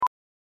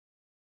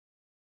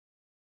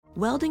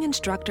Welding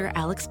instructor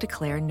Alex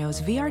DeClaire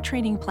knows VR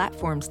training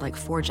platforms like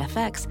Forge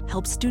FX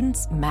help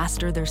students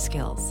master their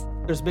skills.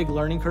 There's a big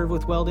learning curve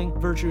with welding.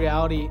 Virtual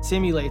reality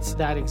simulates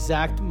that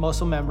exact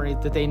muscle memory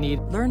that they need.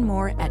 Learn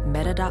more at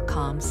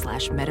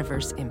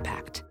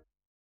meta.com/metaverseimpact.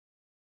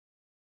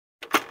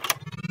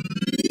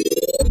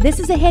 This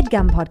is a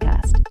HeadGum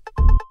podcast.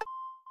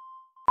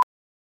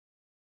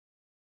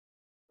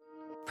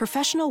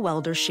 Professional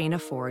welder Shayna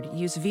Ford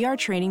used VR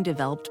training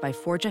developed by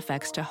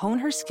ForgeFX to hone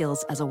her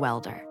skills as a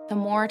welder. The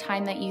more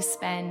time that you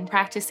spend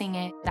practicing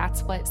it,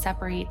 that's what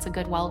separates a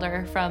good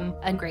welder from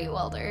a great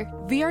welder.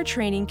 VR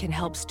training can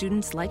help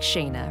students like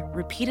Shayna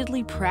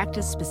repeatedly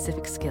practice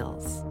specific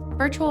skills.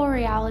 Virtual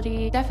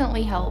reality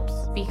definitely helps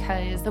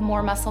because the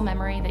more muscle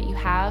memory that you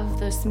have,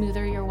 the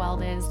smoother your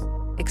weld is.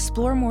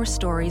 Explore more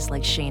stories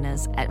like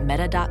Shayna's at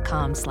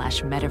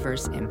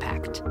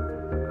meta.com/metaverseimpact.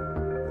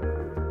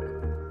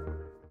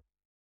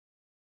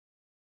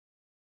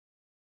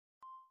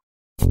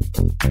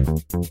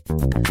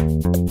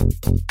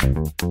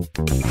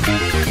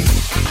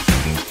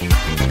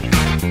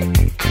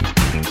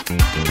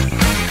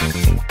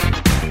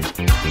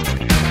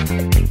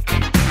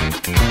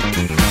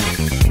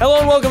 Hello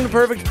and welcome to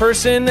Perfect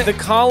Person, the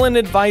call-in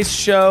advice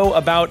show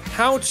about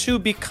how to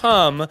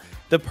become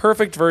the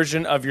perfect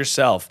version of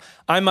yourself.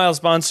 I'm Miles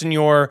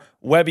Bonsignor,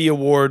 Webby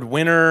Award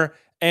winner,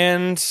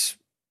 and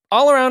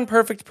all-around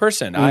perfect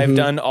person. Mm-hmm. I've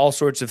done all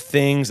sorts of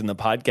things in the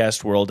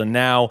podcast world, and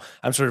now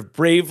I'm sort of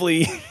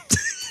bravely...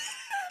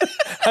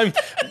 I'm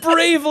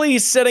bravely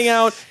setting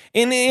out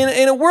in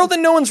a world that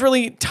no one's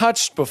really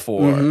touched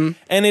before,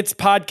 and it's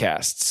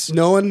podcasts.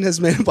 No one has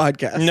made a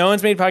podcast. No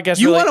one's made podcasts.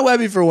 You won a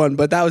Webby for one,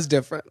 but that was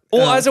different.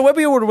 Well, as a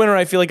Webby Award winner,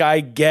 I feel like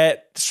I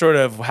get sort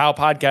of how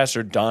podcasts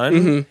are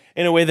done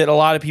in a way that a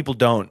lot of people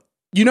don't.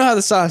 You know how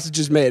the sausage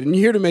is made, and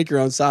you're here to make your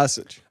own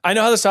sausage. I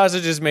know how the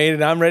sausage is made,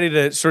 and I'm ready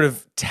to sort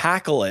of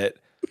tackle it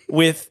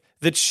with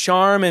the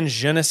charm and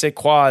je ne sais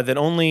quoi that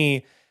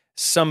only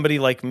somebody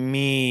like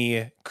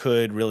me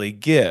could really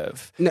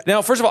give.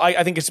 Now, first of all,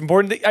 I think it's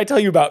important that I tell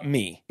you about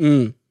me.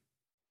 Yeah,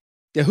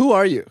 who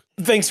are you?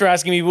 Thanks for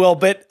asking me, Will.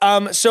 But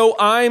so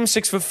I'm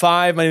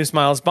 6'5". My name is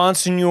Miles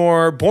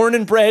Bonsignor, born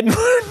and bred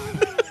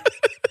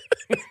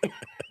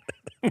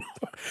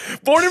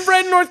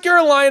in North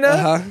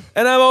Carolina,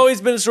 and I've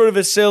always been sort of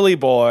a silly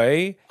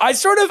boy. I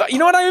sort of, you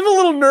know what, I'm a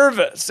little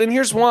nervous, and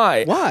here's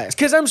why. Why?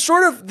 Because I'm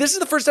sort of, this is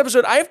the first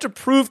episode, I have to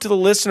prove to the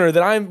listener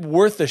that I'm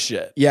worth a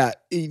shit. Yeah,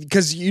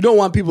 because you don't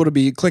want people to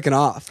be clicking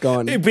off,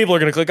 going... People are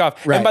going to click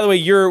off. Right. And by the way,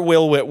 you're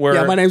Will Witwer.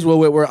 Yeah, my name's Will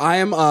Witwer. I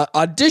am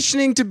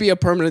auditioning to be a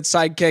permanent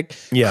sidekick.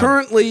 Yeah.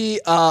 Currently,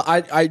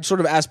 I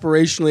sort of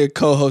aspirationally a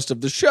co-host of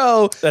the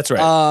show. That's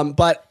right.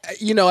 But,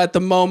 you know, at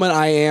the moment,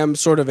 I am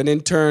sort of an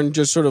intern,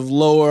 just sort of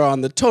lower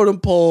on the totem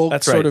pole.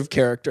 That's sort right. of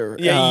character.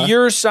 Yeah,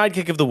 you're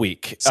sidekick of the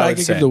week.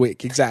 Sidekick of the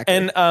week, exactly.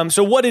 And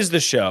so what is the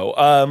show?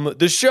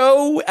 The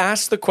show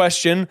asks the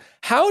question,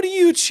 how do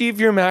you achieve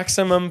your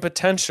maximum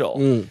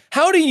potential?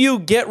 How do you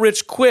get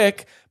rich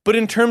quick, but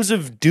in terms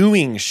of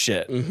doing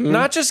shit,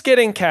 not just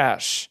getting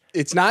cash?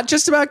 It's not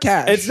just about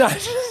cash. It's not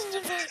just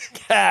about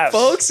cash.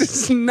 Folks,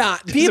 it's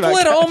not just People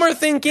about at home are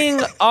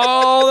thinking,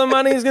 all the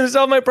money is going to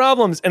solve my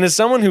problems. And as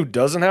someone who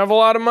doesn't have a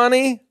lot of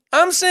money,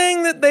 I'm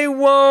saying that they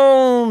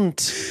won't.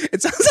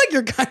 It sounds like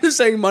you're kind of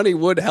saying money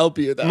would help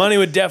you, though. Money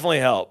would definitely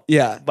help.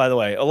 Yeah. By the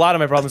way, a lot of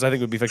my problems I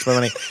think would be fixed by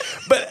money.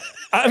 But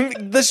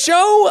the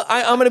show,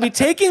 I'm going to be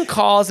taking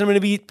calls and I'm going to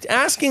be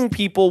asking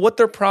people what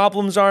their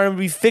problems are and I'm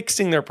going to be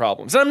fixing their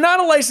problems. And I'm not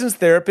a licensed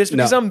therapist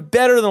because I'm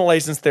better than a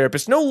licensed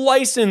therapist. No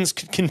license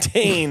could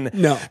contain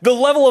the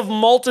level of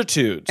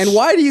multitudes. And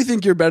why do you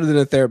think you're better than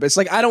a therapist?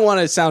 Like, I don't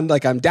want to sound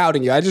like I'm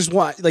doubting you. I just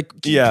want,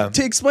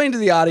 to explain to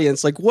the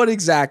audience, like, what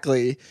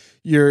exactly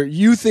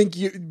you think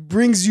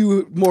brings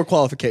you more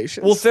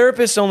qualifications. Well,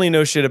 therapists only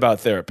know shit about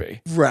therapy.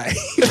 Right.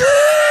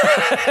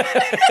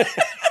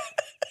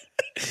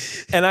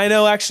 And I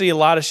know actually a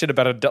lot of shit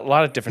about a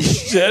lot of different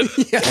shit.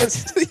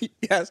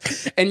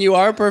 Yes. And you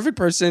are a perfect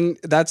person.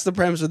 That's the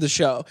premise of the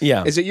show.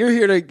 Yeah. Is that you're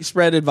here to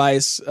spread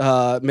advice,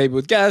 maybe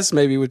with guests,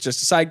 maybe with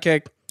just a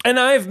sidekick. And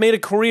I've made a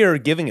career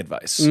giving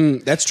advice.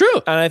 That's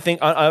true. And I think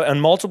on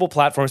multiple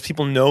platforms,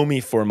 people know me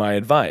for my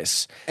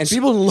advice. And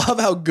people love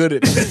how good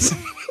it is.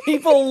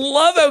 People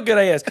love how good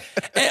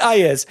I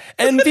is.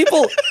 And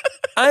people,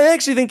 I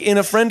actually think in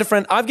a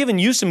friend-to-friend, I've given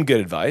you some good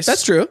advice.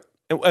 That's true.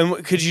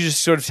 And could you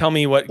just sort of tell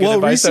me what good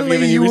advice I've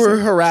given you? Recently you were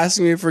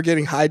harassing me for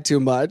getting high too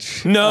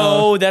much.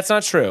 No, that's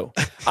not true.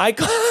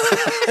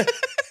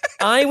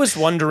 I was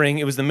wondering,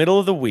 it was the middle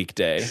of the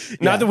weekday.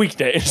 Not the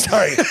weekday,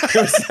 sorry.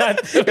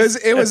 It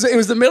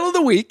was the middle of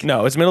the week. No,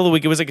 it was the middle of the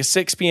week. It was like a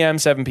 6 p.m.,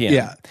 7 p.m.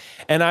 Yeah.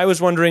 And I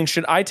was wondering,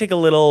 should I take a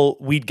little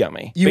weed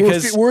gummy? You were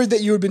worried that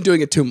you had been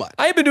doing it too much.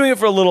 I had been doing it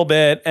for a little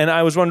bit, and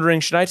I was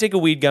wondering, should I take a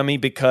weed gummy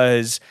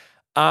because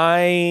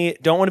I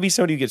don't want to be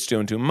somebody who gets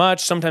doing too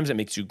much. Sometimes it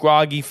makes you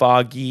groggy,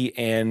 foggy,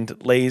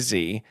 and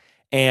lazy.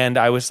 and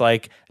I was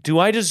like, do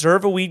I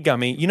deserve a weed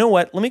gummy? You know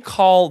what? Let me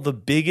call the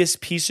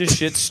biggest piece of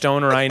shit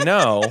stoner I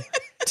know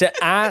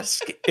to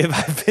ask if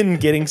I've been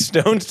getting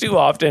stoned too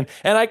often.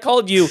 And I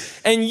called you,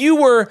 and you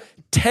were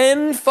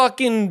 10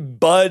 fucking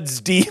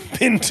buds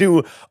deep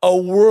into a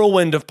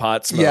whirlwind of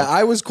pot smoke. Yeah,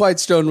 I was quite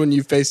stoned when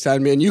you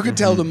FaceTimed me, and you could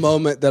tell the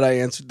moment that I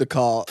answered the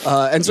call.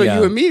 And so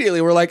you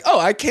immediately were like, oh,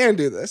 I can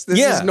do this. This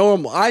is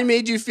normal. I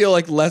made you feel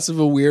like less of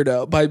a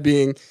weirdo by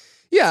being,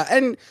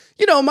 and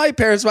my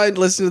parents might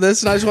listen to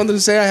this, and I just wanted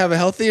to say I have a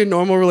healthy and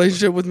normal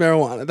relationship with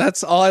marijuana.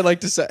 That's all I like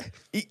to say.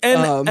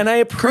 And I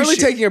appreciate currently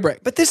taking a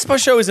break. But this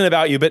show isn't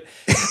about you, but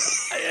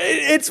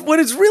it's what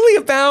it's really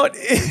about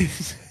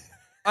is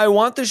I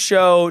want the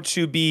show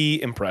to be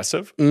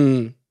impressive.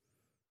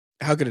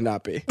 How could it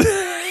not be?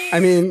 I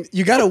mean,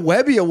 you got a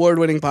Webby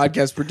Award-winning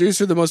podcast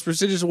producer, the most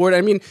prestigious award.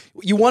 I mean,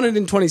 you won it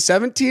in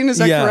 2017, is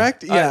that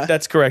correct? Yeah,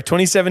 that's correct.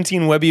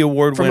 2017 Webby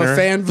Award from winner. A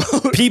fan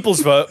vote.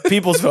 People's vote.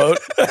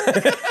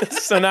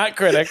 So not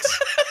critics.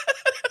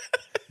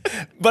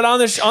 But on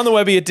the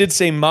Webby, it did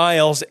say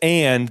Miles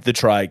and the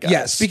Try Guys.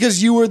 Yes,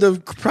 because you were the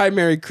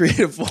primary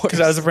creative force. Because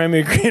I was the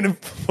primary creative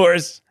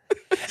force.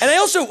 And I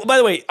also, by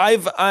the way,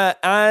 I've,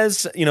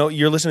 as you know,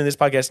 you're listening to this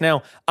podcast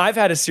now, I've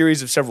had a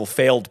series of several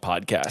failed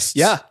podcasts.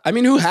 Yeah. I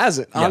mean, who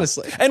hasn't,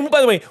 honestly? And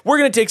by the way, we're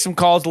going to take some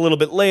calls a little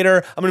bit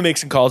later. I'm going to make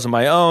some calls of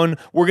my own.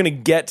 We're going to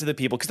get to the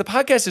people because the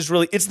podcast is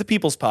really, it's the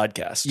people's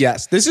podcast.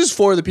 Yes. This is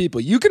for the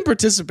people. You can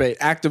participate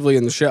actively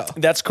in the show.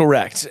 That's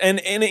correct.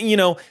 And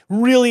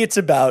really it's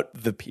about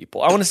the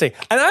people. I want to say,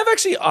 and I've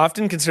actually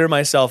often considered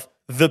myself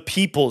the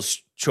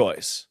people's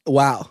choice.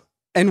 Wow.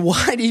 And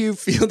why do you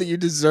feel that you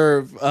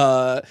deserve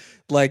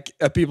like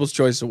a People's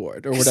Choice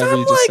Award or whatever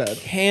you just said?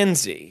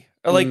 Handsy,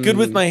 or like good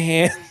with my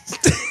hands.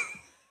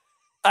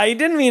 I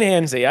didn't mean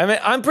handsy. I mean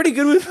I'm pretty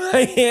good with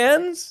my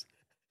hands.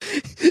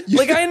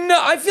 Like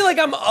I feel like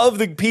I'm of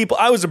the people.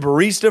 I was a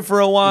barista for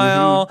a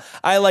while.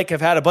 I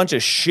have had a bunch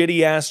of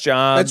shitty ass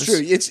jobs. That's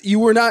true. You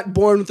were not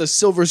born with a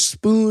silver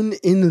spoon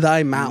in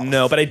thy mouth.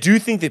 No, but I do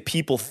think that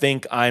people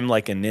think I'm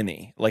like a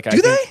ninny.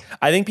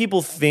 I think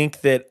people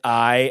think that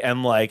I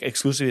am like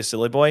exclusively a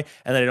silly boy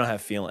and that I don't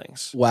have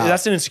feelings. Wow.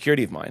 That's an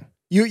insecurity of mine.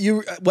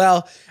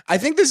 Well, I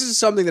think this is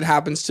something that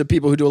happens to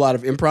people who do a lot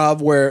of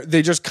improv where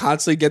they just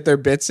constantly get their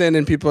bits in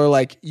and people are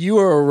like, you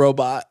are a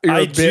robot. You're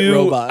a bit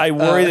robot. I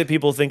worry that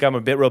people think I'm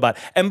a bit robot.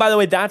 And by the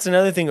way, that's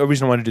another thing, a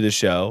reason I wanted to do this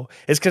show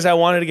is because I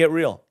wanted to get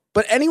real.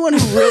 But anyone who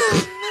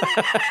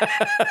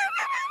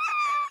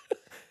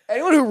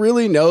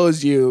really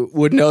knows you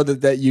would know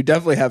that you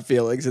definitely have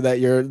feelings and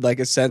that you're like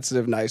a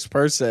sensitive, nice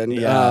person.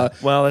 Yeah.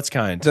 Well, that's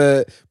kind.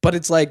 But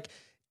it's like,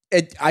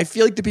 I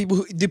feel like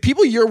the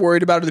people you're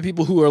worried about are the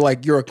people who are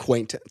like your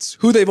acquaintance,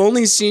 who they've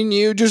only seen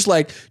you just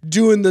like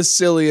doing the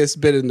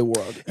silliest bit in the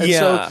world. And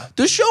so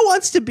the show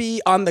wants to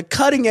be on the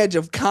cutting edge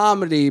of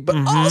comedy, but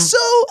also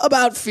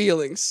about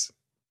feelings.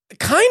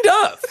 Kind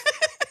of.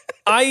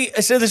 I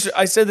said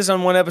this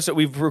on one episode.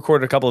 We've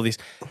recorded a couple of these,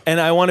 and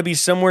I want to be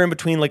somewhere in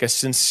between like a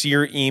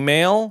sincere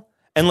email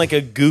and like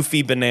a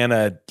goofy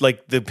banana,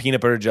 like the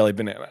peanut butter jelly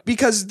banana.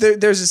 Because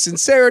there's a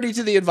sincerity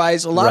to the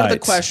advice. A lot of the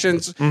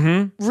questions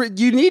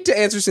you need to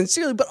answer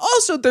sincerely, but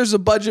also there's a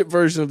budget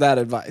version of that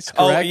advice, correct?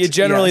 Oh, yeah,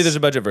 generally there's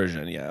a budget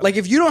version, yeah. Like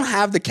if you don't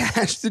have the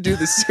cash to do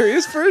the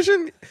serious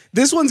version,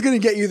 this one's going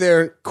to get you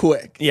there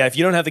quick. Yeah, if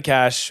you don't have the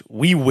cash,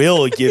 we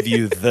will give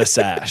you the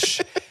sash.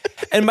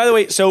 And by the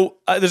way, so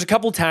there's a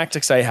couple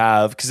tactics I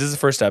have, because this is the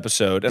first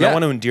episode, and I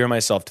want to endear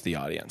myself to the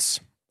audience.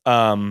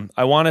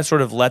 I want to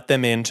sort of let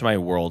them into my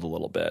world a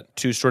little bit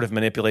to sort of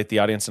manipulate the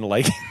audience into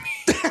liking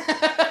me.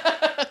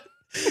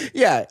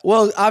 Yeah.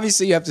 Well,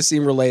 obviously you have to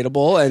seem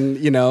relatable and,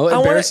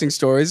 embarrassing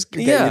stories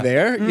can get you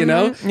there,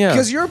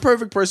 because you're a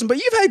perfect person, but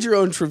you've had your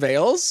own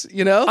travails,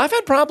 I've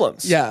had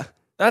problems. Yeah.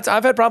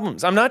 I've had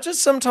problems. I'm not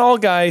just some tall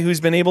guy who's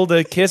been able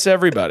to kiss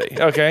everybody.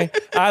 Okay.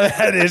 I've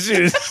had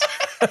issues.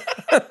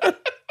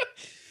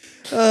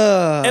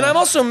 And I'm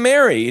also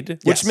married,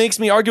 which makes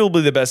me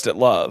arguably the best at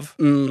love.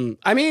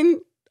 I mean,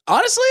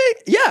 honestly,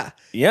 yeah.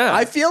 Yeah.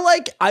 I feel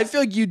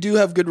like you do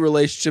have good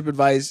relationship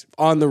advice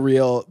on the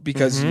real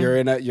because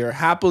you're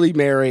happily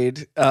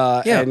married.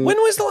 When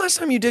was the last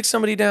time you dicked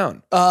somebody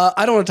down?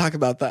 I don't want to talk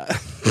about that.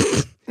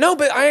 No,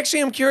 but I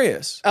actually am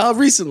curious.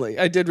 Recently.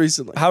 I did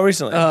recently. How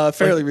recently?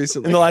 Fairly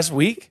recently. In the last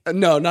week?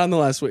 No, not in the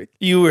last week.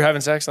 You were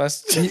having sex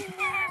last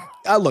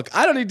look,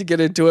 I don't need to get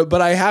into it,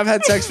 but I have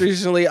had sex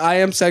recently. I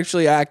am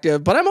sexually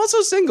active, but I'm also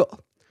single.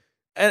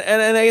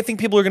 And I think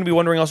people are going to be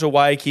wondering also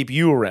why I keep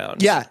you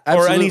around. Yeah,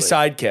 absolutely. Or any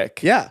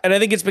sidekick. Yeah. And I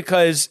think it's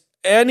because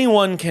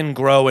anyone can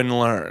grow and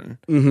learn.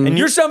 And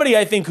you're somebody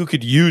I think who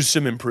could use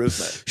some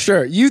improvement.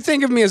 Sure. You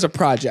think of me as a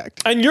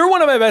project. And you're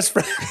one of my best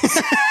friends.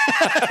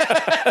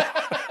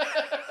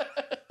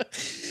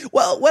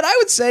 Well, what I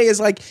would say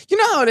is like, you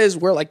know how it is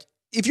where like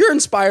if you're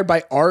inspired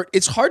by art,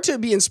 it's hard to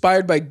be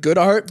inspired by good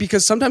art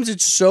because sometimes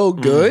it's so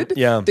good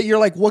that you're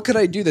like, what could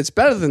I do that's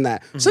better than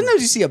that? Sometimes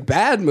you see a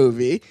bad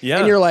movie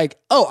and you're like,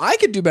 oh, I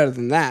could do better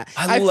than that.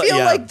 I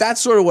feel like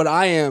that's sort of what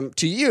I am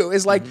to you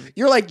is like,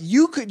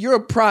 you're a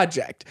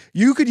project.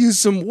 You could use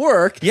some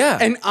work. Yeah.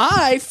 And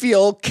I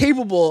feel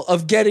capable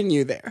of getting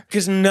you there.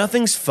 Because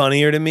nothing's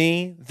funnier to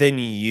me than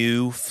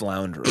you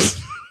floundering.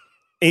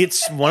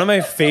 It's one of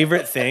my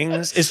favorite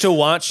things is to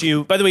watch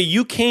you. By the way,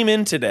 you came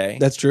in today.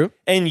 That's true.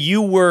 And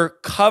you were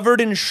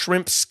covered in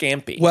shrimp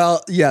scampi.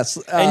 Well, yes.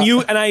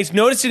 And I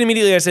noticed it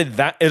immediately. I said,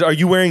 "Are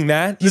you wearing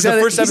that?" This is the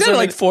first episode.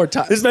 Like 4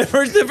 times. This is the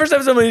first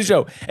episode of my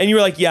show. And you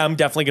were like, "Yeah, I'm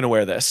definitely going to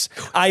wear this."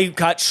 I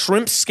got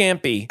shrimp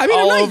scampi. I mean,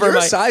 all I'm not over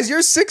your size. You're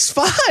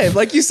 6'5",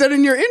 like you said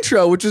in your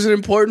intro, which was an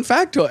important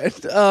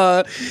factoid.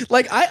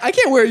 I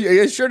can't wear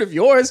a shirt of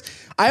yours.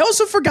 I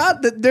also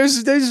forgot that there's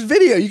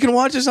video. You can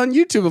watch us on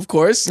YouTube, of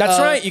course. That's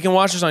right. You can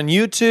watch us on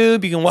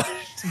YouTube. You can watch.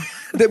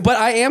 But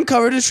I am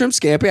covered in shrimp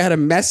scampi. I had a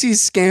messy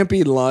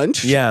scampi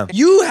lunch. Yeah.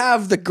 You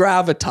have the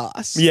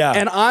gravitas. Yeah.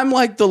 And I'm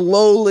like the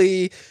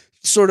lowly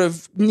sort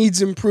of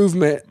needs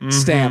improvement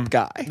stamp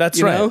guy.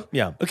 That's right. Know?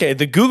 Yeah. Okay.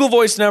 The Google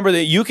Voice number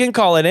that you can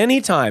call at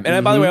any time.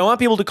 And by the way, I want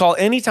people to call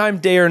anytime,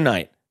 day or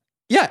night.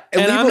 Yeah.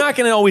 And I'm not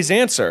going to always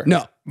answer.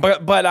 No.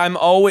 But I'm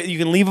always, you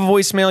can leave a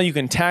voicemail, you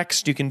can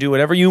text, you can do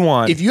whatever you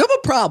want. If you have a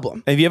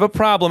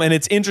problem and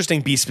it's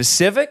interesting, be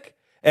specific.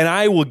 And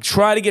I will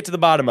try to get to the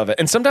bottom of it.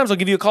 And sometimes I'll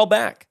give you a call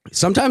back.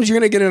 Sometimes you're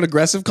going to get an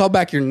aggressive call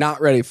back you're not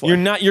ready for.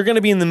 You're going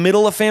to be in the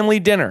middle of family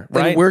dinner,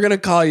 right? And we're going to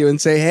call you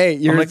and say, hey,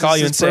 you're a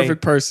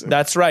perfect person.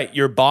 That's right.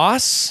 Your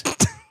boss,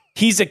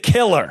 he's a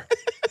killer.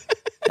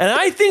 And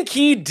I think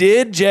he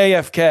did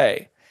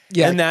JFK.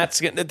 Yeah. And that's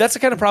the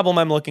kind of problem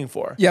I'm looking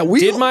for. Yeah,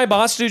 did my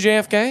boss do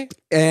JFK?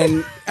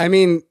 And I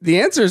mean,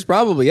 the answer is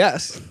probably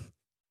yes.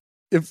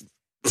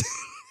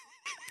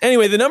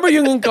 Anyway, the number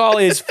you can call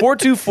is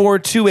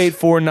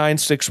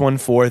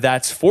 424-284-9614.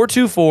 That's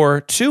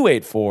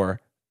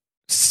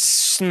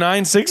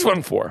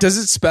 424-284-9614. Does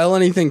it spell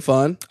anything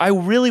fun? I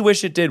really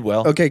wish it did,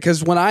 Will. Okay,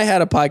 because when I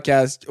had a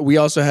podcast, we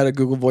also had a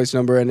Google Voice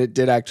number, and it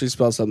did actually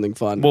spell something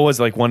fun. What was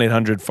it, like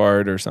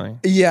 1-800-FART or something?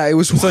 Yeah, it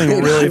was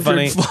something really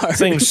funny. Fart.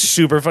 Something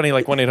super funny,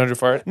 like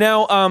 1-800-FART.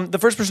 Now, the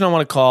first person I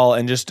want to call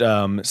and just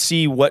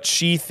see what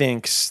she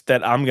thinks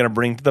that I'm going to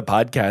bring to the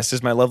podcast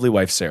is my lovely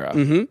wife, Sarah.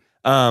 Mm-hmm.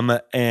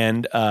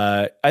 And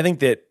I think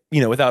that,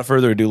 without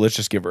further ado, let's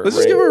just give her a ring. Let's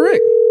just give her a ring.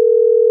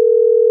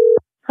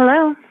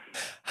 Hello.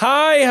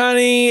 Hi,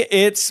 honey.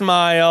 It's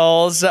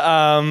Miles.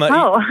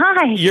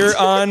 Hi. You're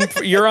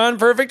on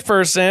Perfect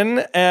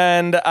Person,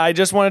 and I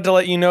just wanted to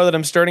let you know that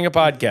I'm starting a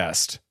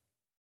podcast.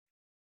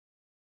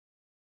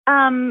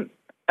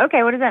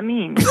 Okay, what does that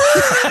mean?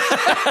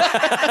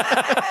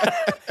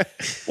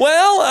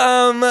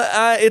 Well,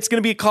 it's going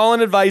to be a call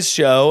and advice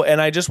show,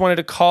 and I just wanted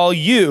to call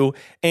you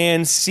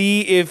and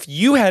see if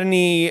you had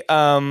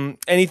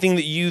anything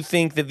that you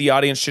think that the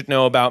audience should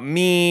know about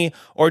me,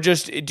 or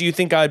just do you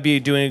think I'd be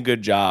doing a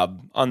good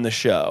job on the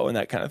show and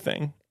that kind of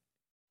thing?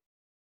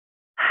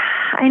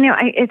 I know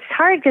it's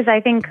hard because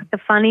I think the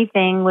funny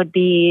thing would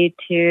be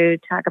to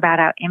talk about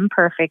how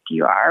imperfect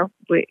you are.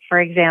 For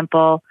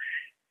example,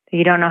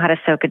 you don't know how to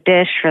soak a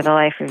dish for the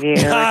life of you.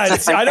 God,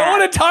 I don't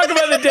want to talk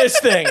about the dish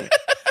thing.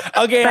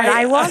 Okay, but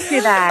I won't do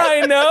that.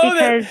 I know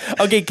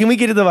that. Okay, can we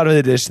get to the bottom of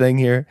the dish thing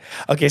here?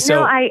 Okay, so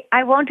no,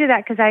 I won't do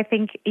that because I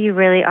think you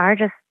really are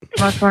just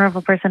the most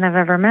wonderful person I've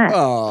ever met.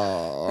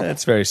 Oh,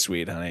 that's very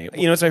sweet, honey.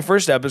 It's my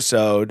first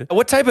episode.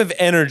 What type of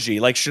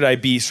energy? Like, should I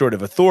be sort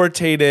of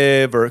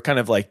authoritative or kind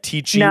of like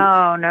teaching?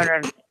 No.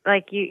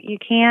 Like you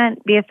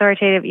can't be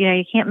authoritative.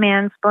 You can't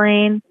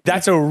mansplain.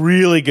 That's a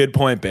really good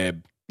point,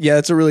 babe. Yeah,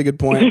 that's a really good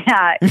point.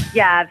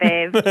 Yeah,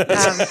 babe.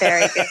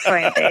 Very good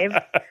point, babe.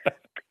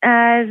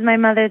 As my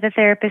mother, the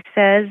therapist,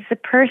 says, the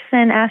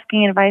person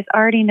asking advice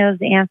already knows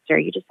the answer.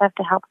 You just have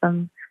to help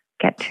them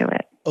get to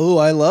it. Oh,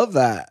 I love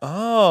that.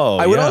 Oh,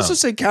 I would also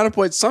say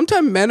counterpoint.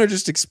 Sometimes men are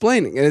just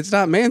explaining, and it's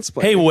not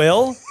mansplaining. Hey,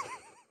 Will,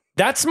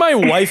 that's my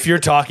wife you're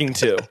talking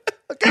to.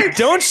 Okay.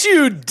 Don't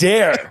you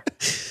dare.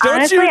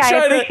 Honestly, I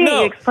appreciate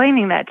you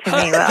explaining that to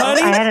me, Will.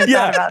 Honey, I hadn't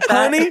thought about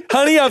that.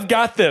 Honey, I've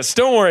got this.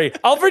 Don't worry.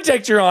 I'll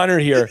protect your honor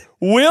here.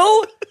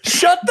 Will,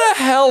 shut the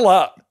hell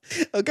up.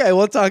 Okay,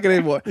 we'll talk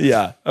anymore.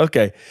 Yeah,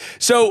 okay.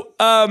 So,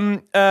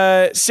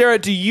 Sarah,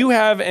 do you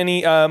have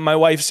any, my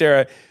wife,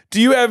 Sarah,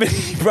 do you have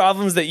any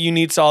problems that you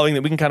need solving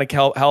that we can kind of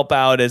help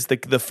out as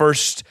the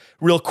first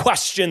real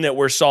question that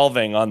we're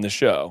solving on the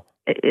show?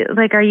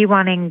 Like, are you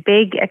wanting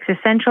big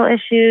existential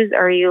issues,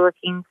 or are you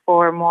looking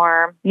for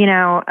more,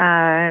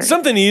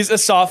 something easy, a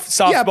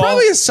softball? Yeah,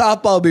 probably a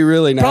softball would be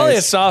really nice. Probably a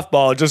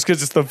softball, just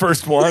because it's the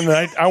first one.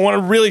 I want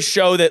to really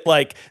show that,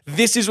 like,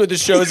 this is what the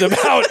show's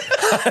about.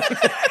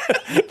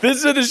 This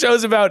is what the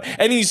show's about.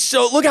 And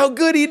look how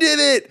good he did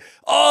it.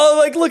 Oh,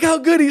 like, look how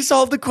good he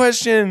solved the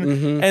question.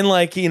 Mm-hmm. And,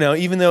 like,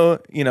 even though,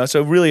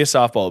 so really a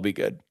softball would be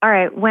good. All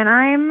right. When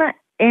I'm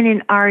in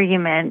an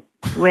argument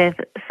with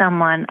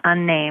someone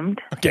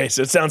unnamed. Okay,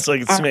 so it sounds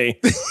like it's me.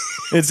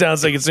 It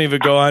sounds like it's me,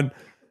 but go on.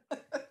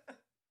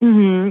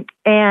 Mm-hmm.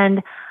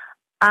 And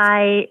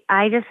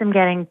I just am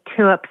getting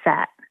too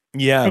upset.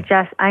 Yeah.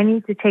 I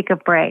need to take a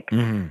break.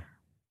 Mm-hmm.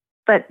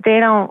 But they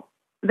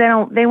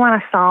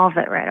want to solve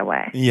it right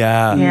away.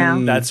 Yeah. You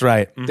know? That's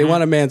right. Mm-hmm. They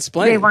want to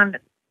mansplain. They want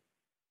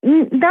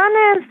not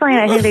mansplain.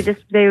 I think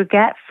they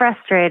get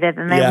frustrated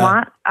and they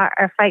want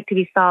our fight to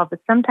be solved. But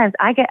sometimes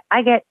I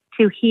get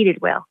too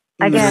heated, Will.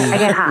 I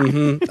get hot.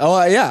 Mm-hmm.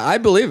 Oh, yeah, I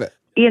believe it.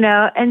 You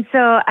know, and so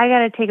I got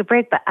to take a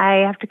break, but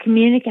I have to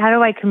communicate. How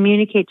do I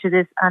communicate to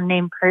this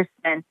unnamed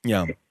person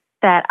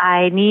that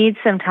I need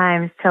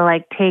sometimes to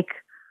like take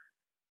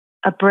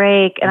a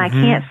break and I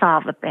can't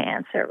solve the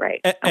answer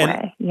right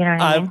away? You know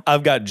what I mean?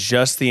 I've got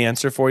just the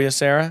answer for you,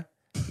 Sarah.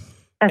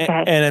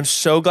 Okay. And I'm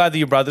so glad that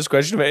you brought this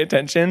question to my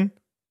attention.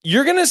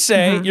 You're going to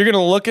say, you're going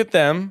to look at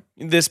them,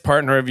 this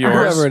partner of yours.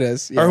 Whoever it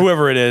is. Yeah. Or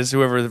whoever it is,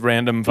 whoever the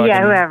random fucking...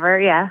 Yeah,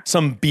 whoever,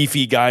 some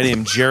beefy guy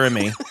named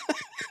Jeremy.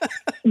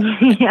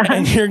 Yeah.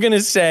 And you're going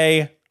to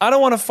say, I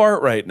don't want to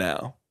fart right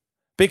now.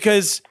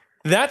 Because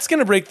that's going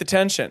to break the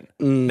tension.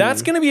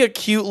 That's going to be a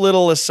cute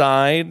little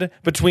aside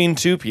between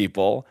two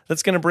people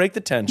that's going to break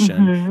the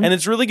tension. And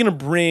it's really going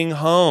to bring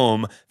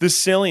home the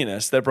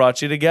silliness that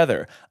brought you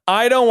together.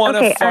 I don't want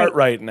to fart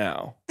right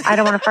now. I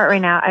don't want to fart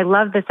right now. I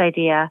love this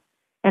idea.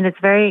 And it's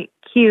very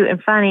cute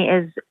and funny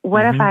is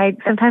what if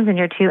sometimes when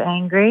you're too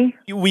angry?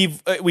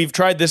 We've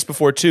tried this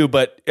before too,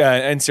 but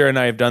and Sarah and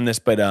I have done this,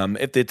 but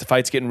if the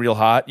fight's getting real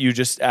hot, you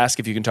just ask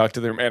if you can talk to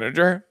their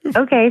manager.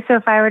 Okay, so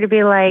if I were to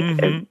be like,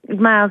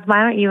 Miles,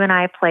 why don't you and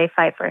I play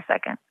fight for a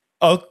second?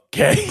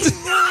 Okay.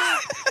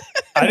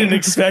 I didn't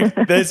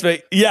expect this,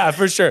 but yeah,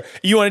 for sure.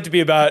 You want it to be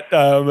about...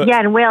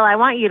 and Will, I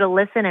want you to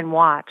listen and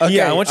watch. Okay,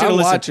 yeah, I want you to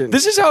listen. Watching.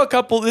 This is how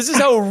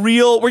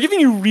we're giving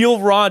you real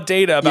raw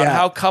data about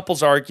how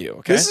couples argue.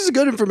 Okay? This is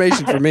good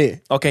information for me.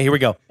 Okay, here we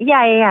go.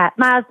 Yeah.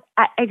 Miles,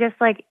 I just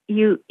like,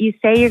 you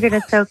say you're going to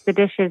soak the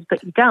dishes,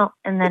 but you don't.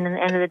 And then at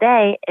the end of the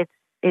day,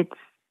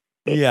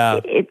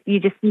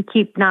 you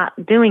keep not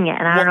doing it.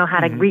 And I don't know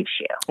how to reach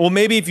you. Well,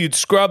 maybe if you'd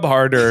scrub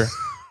harder,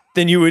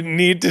 then you would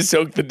need to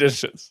soak the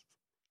dishes.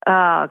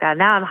 Oh, God.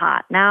 Now I'm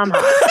hot.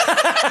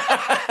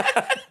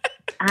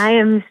 I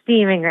am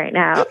steaming right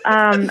now.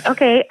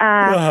 Okay.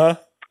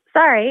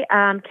 Sorry.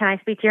 Can I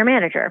speak to your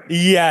manager?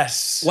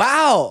 Yes.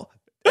 Wow.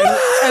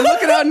 And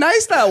look at how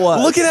nice that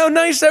was. Look at how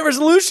nice that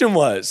resolution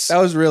was. That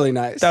was really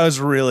nice. That was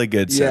really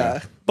good,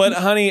 Sarah. Yeah. But,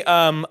 honey,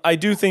 I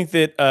do think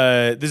that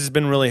this has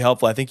been really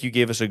helpful. I think you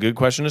gave us a good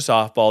question to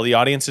softball. The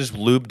audience is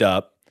lubed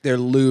up. They're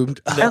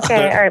lubed.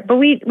 Okay. All right. But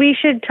we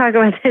should talk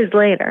about this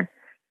later.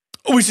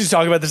 We should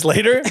talk about this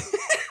later?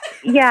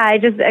 Yeah, I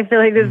feel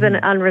like there's an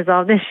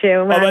unresolved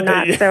issue when I'm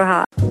not so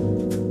hot.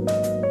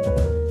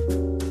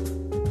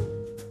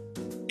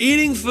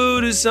 Eating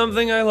food is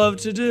something I love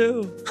to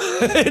do.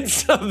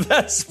 It's the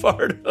best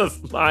part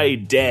of my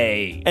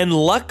day. And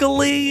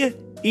luckily,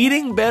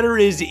 eating better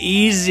is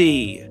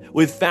easy.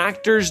 With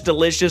Factor's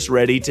delicious,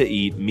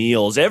 ready-to-eat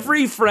meals.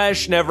 Every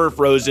fresh, never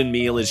frozen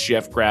meal is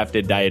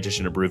chef-crafted,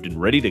 dietitian-approved, and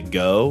ready to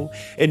go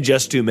in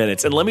just 2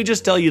 minutes. And let me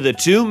just tell you, the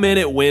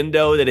 2-minute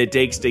window that it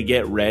takes to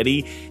get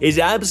ready is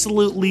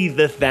absolutely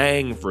the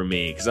thing for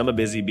me, because I'm a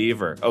busy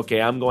beaver. Okay,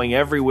 I'm going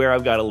everywhere.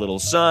 I've got a little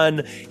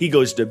son. He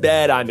goes to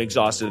bed. I'm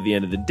exhausted at the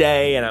end of the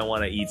day, and I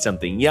want to eat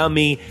something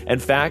yummy. And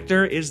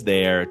Factor is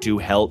there to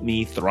help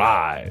me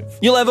thrive.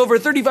 You'll have over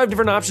 35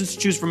 different options to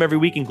choose from every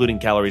week, including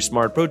Calorie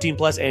Smart, Protein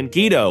Plus, and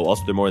Keto.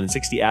 Also, there are more than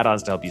 60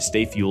 add-ons to help you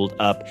stay fueled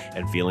up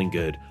and feeling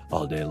good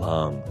all day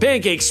long.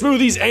 Pancakes,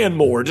 smoothies, and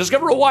more.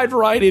 Discover a wide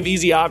variety of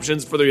easy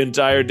options for the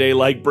entire day,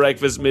 like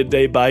breakfast,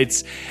 midday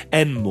bites,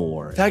 and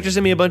more. Factor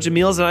sent me a bunch of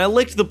meals, and I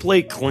licked the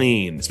plate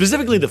clean.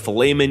 Specifically, the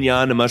filet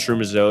mignon and mushroom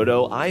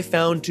risotto I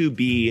found to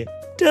be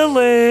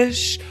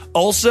delish.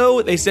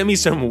 Also, they sent me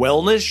some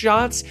wellness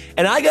shots,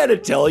 and I gotta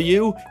tell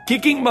you,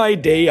 kicking my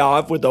day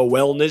off with a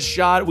wellness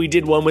shot, we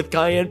did one with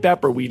cayenne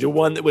pepper, we did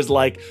one that was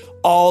like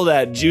all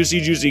that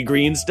juicy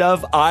green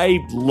stuff, I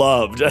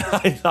loved.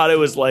 I thought it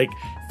was like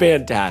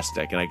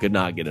fantastic, and I could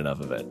not get enough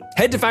of it.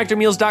 Head to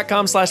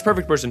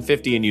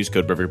factormeals.com/perfectperson50 and use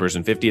code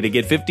perfectperson50 to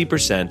get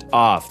 50%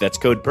 off. That's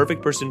code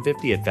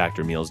perfectperson50 at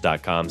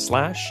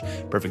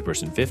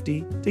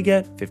factormeals.com/perfectperson50 to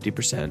get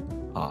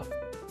 50% off.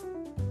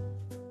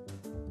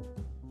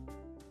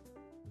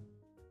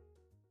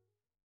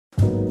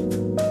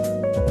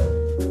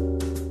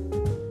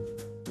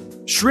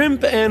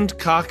 Shrimp and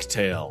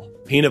cocktail,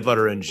 peanut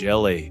butter and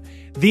jelly.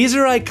 These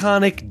are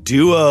iconic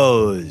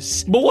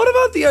duos. But what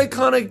about the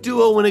iconic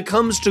duo when it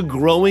comes to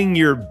growing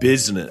your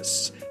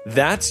business?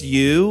 That's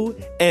you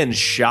and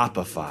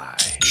Shopify.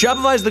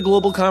 Shopify is the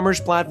global commerce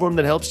platform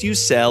that helps you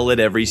sell at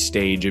every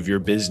stage of your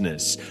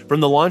business. From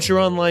the launch your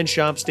online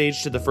shop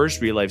stage to the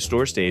first real life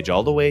store stage,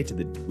 all the way to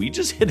the we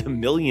just hit 1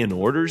 million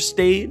orders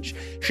stage,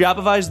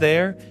 Shopify's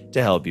there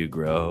to help you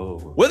grow.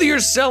 Whether you're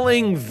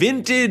selling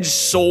vintage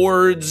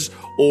swords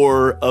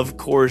or, of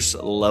course,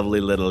 lovely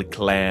little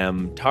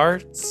clam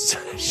tarts,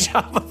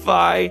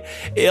 Shopify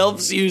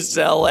helps you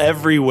sell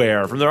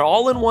everywhere. From their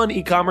all-in-one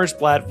e-commerce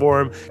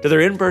platform to their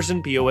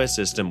in-person POS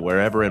system,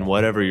 wherever and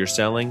whatever you're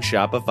selling,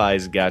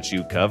 Shopify's got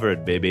you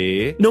covered,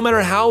 baby. No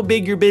matter how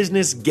big your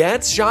business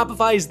gets,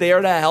 Shopify's there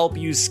to help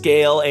you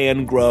scale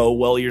and grow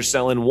while you're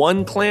selling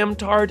one clam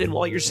tart and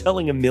while you're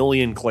selling a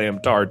million clam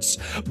tarts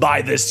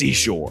by the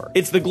seashore.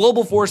 It's the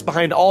global force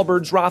behind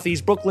Allbirds,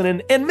 Rothy's,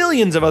 Brooklinen, and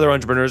millions of other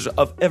entrepreneurs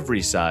of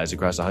every size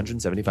across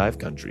 175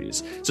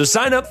 countries. So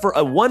sign up for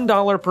a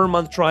 $1 per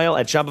month trial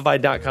at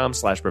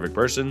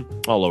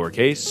shopify.com/perfectperson, all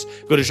lowercase.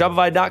 Go to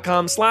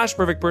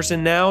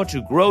shopify.com/perfectperson now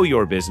to grow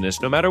your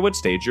business no matter what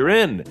stage you're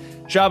in.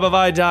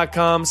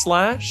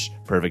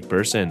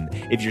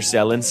 Shopify.com/perfectperson. If you're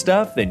selling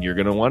stuff, then you're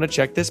going to want to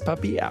check this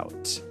puppy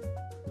out.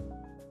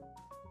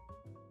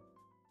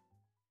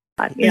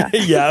 Yeah.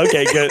 Yeah,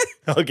 okay, good.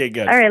 Okay,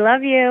 good. All right,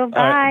 love you. Bye.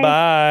 All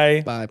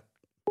right, Bye.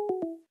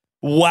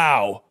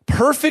 Wow.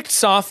 Perfect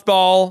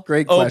softball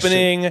Great question.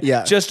 opening.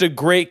 Yeah. Just a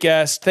great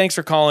guest. Thanks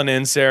for calling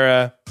in,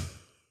 Sarah.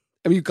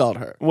 I mean, you called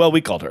her. Well,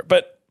 we called her.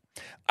 But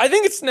I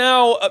think it's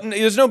now,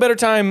 there's no better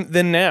time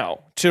than now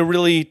to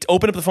really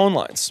open up the phone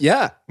lines.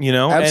 Yeah. You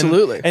know?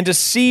 Absolutely. And to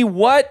see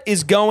what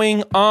is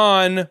going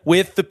on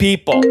with the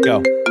people.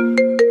 Go.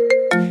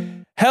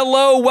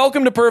 Hello,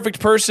 welcome to Perfect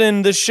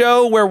Person, the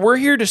show where we're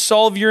here to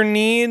solve your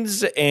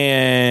needs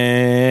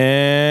and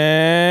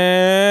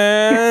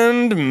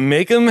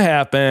make them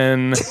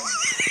happen.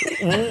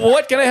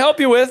 What can I help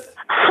you with?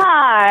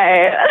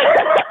 Hi.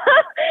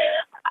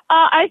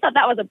 I thought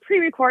that was a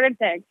pre-recorded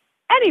thing.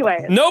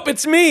 Anyway. Nope,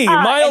 it's me,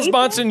 Miles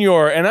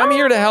Bonsignor, and I'm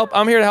here to help.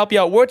 I'm here to help you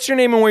out. What's your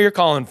name and where you're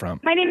calling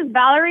from? My name is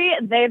Valerie,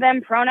 they,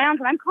 them pronouns,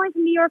 and I'm calling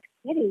from New York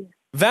City.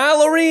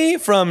 Valerie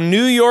from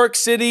New York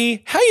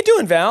City. How you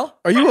doing, Val?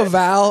 Are you a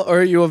Val or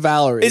are you a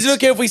Valerie? Is it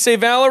okay if we say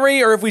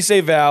Valerie or if we say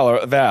Val?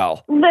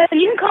 Listen,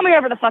 you can call me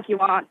whatever the fuck you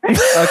want.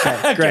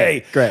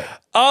 Okay, great.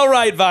 All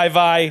right,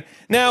 Vi.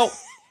 Now,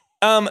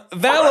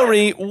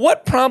 Valerie,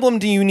 what problem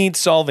do you need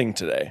solving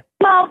today?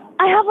 Well,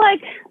 I have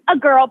a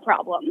girl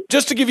problem.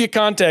 Just to give you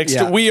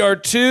context, we are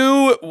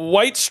two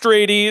white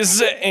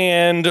straighties,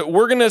 and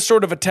we're going to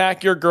sort of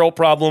attack your girl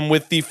problem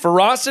with the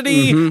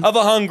ferocity of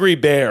a hungry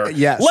bear.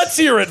 Yes. Let's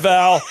hear it,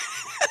 Val.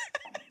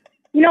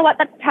 You know what?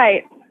 That's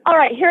tight. All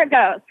right, here it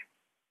goes.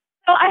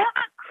 So I have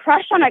a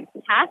crush on a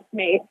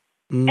castmate,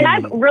 and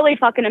I've really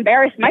fucking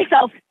embarrassed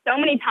myself so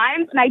many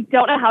times, and I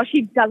don't know how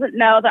she doesn't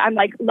know that I'm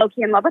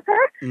low-key in love with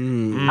her.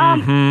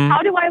 How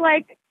do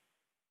I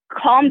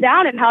calm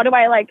down, and how do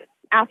I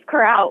ask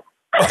her out?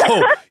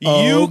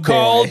 You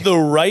called the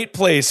right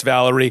place,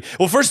 Valerie.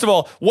 Well, first of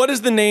all, what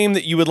is the name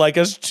that you would like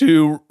us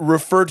to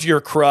refer to your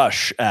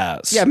crush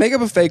as? Yeah, make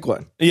up a fake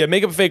one. Yeah,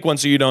 make up a fake one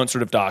so you don't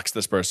sort of dox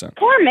this person.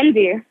 Poor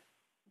Mindy.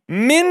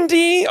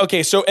 Mindy?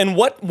 Okay, so and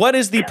what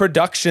is the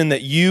production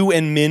that you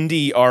and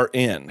Mindy are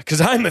in?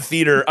 Because I'm a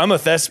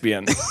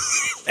thespian.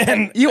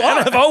 and you are.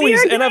 I've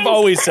always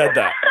said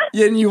that.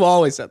 Yeah, and you've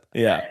always said that.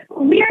 Yeah.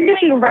 We are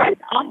doing Rent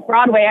off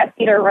Broadway at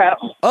Cedar Row.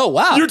 Oh,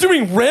 wow. You're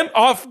doing Rent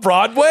off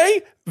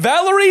Broadway?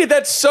 Valerie,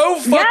 that's so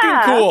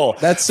fucking cool.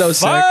 That's so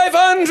sick.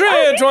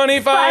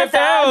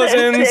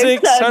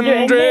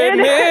 525,600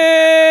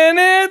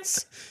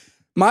 minutes.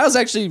 Miles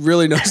actually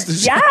really knows the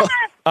show. Yeah.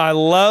 I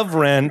love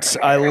Rent.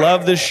 I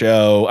love the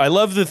show. I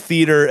love the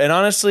theater. And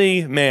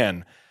honestly,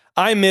 man,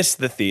 I miss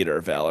the theater,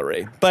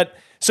 Valerie. But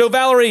so,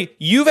 Valerie,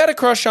 you've had a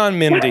crush on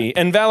Mindy.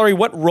 And Valerie,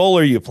 what role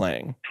are you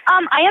playing?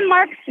 I am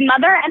Mark's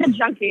mother and a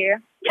junkie.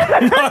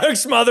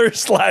 Mark's mother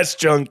 /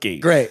 junkie.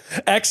 Great.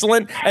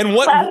 Excellent. And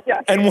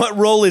what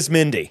role is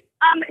Mindy?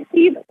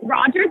 She's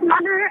Roger's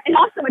mother and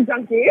also a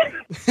junkie.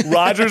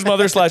 Roger's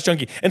mother /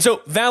 junkie. And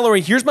so, Valerie,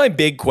 here's my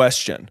big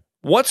question.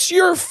 What's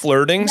your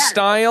flirting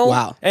style?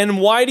 Wow. And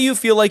why do you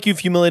feel like you've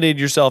humiliated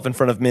yourself in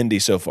front of Mindy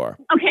so far?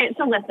 Okay,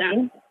 so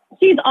listen.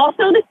 She's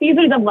also the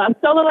Seasons of Love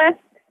soloist.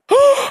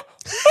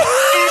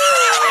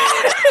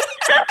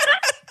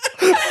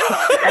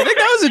 I think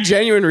that was a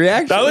genuine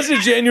reaction. That was a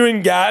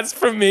genuine gasp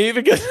from me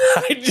because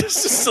I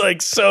just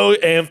was so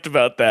amped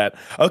about that.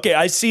 Okay,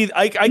 I see.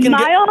 I can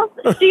Miles,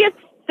 she is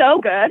so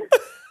good.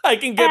 I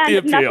can get the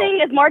appeal. Nothing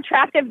is more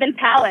attractive than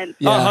talent.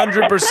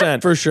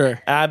 100%. For sure.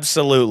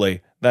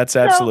 Absolutely. That's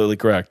absolutely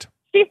correct.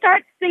 She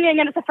starts singing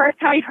and it's the first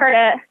time we've heard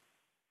it.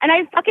 And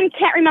I fucking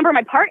can't remember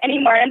my part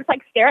anymore. And I'm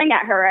just staring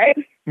at her, right?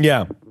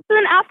 Yeah. So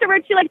then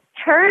afterwards, she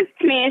turns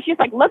to me and she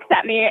just looks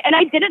at me. And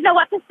I didn't know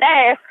what to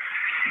say.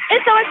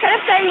 And so instead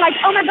of saying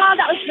oh my God,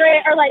 that was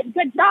great, or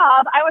good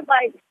job, I was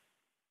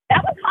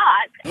that was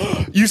hot.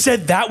 You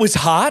said that was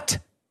hot?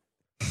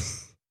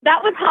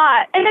 That was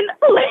hot. And then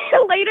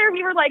later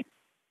we were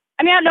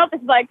I don't know if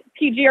this is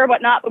PG or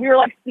whatnot, but we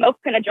were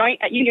smoking a joint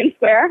at Union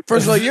Square.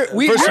 First of all, you're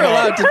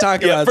allowed to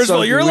talk about. First of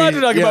all, you're allowed to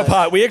talk about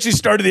pot. We actually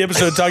started the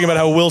episode talking about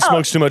how Will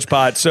smokes too much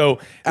pot. So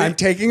I'm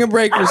taking a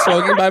break from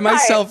smoking by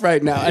myself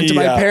right now. And to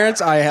my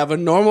parents, I have a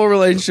normal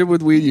relationship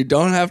with weed. You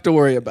don't have to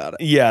worry about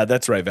it. Yeah,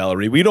 that's right,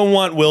 Valerie. We don't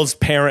want Will's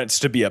parents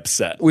to be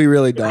upset. We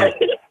really don't.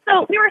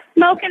 So we were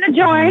smoking a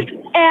joint,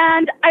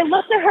 and I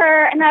looked at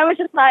her, and I was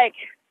just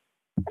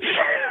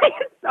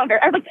So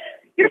embarrassed. I was like,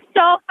 you're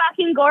so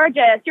fucking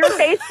gorgeous. Your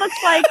face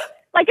looks like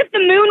if the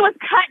moon was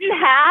cut in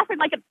half and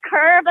like it's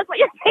curved. That's what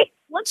your face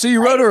looks like. So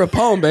you wrote her a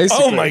poem,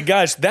 basically. Oh my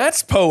gosh,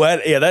 that's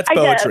poetic. Yeah, that's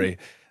poetry.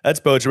 That's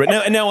poetry.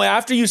 Now,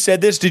 after you said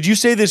this, did you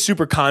say this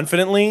super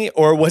confidently,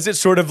 or was it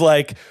sort of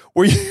like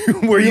were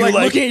you like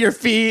looking at your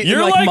feet?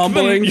 You're and, like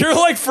mumbling. You're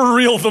like for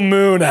real the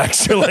moon,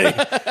 actually,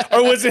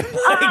 or was it?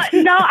 Like,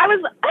 no, I was.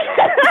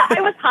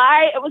 I was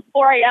high. It was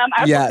 4 a.m.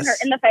 I was looking her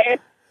in the face,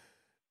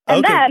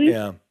 and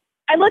then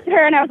I looked at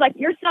her and I was like,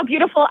 "You're so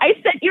beautiful." I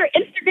sent your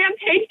Instagram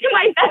page to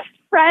my best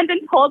friend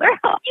and told her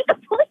how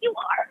beautiful you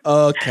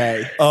are.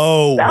 Okay.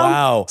 Oh,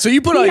 wow. So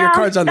you put all your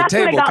cards on the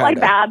table, kind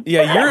of. Bad.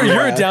 Yeah,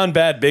 you're a down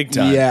bad big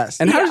time. Yes.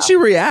 And how did she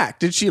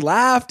react? Did she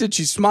laugh? Did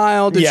she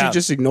smile? Did she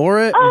just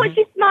ignore it? Oh,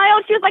 she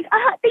smiled. She was like,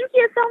 "Thank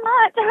you so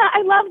much.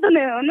 I love the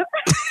moon."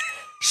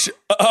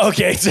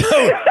 Okay, so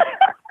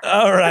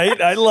all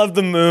right, I love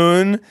the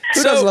moon.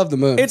 Who does love the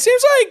moon? It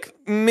seems like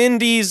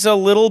Mindy's a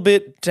little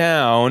bit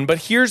down, but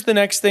here's the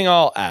next thing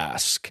I'll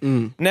ask.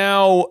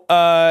 Now,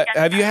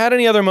 have you had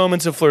any other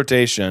moments of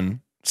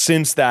flirtation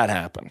since that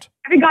happened?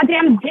 Every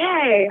goddamn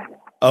day.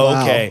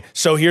 Okay, Wow.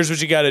 so here's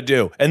what you got to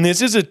do. And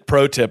this is a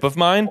pro tip of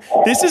mine.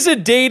 This is a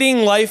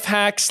dating life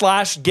hack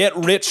 / get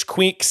rich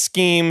quick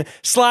scheme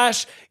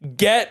 /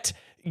 get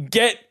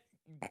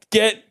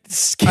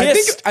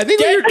kissed. I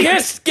think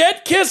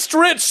get kissed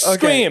rich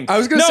scream. I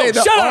was going to say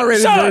the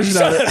R-rated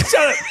version of it.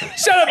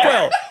 Shut up,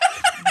 Will.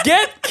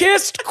 Get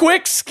kissed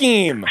quick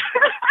scheme.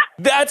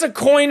 That's a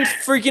coined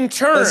freaking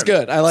term. That's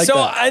good. I like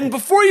that. And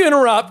before you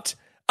interrupt,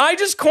 I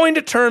just coined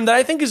a term that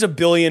I think is $1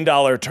 billion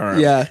term.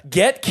 Yeah.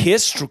 Get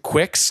kissed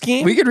quick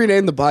scheme. We could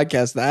rename the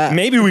podcast that.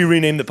 Maybe we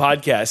rename the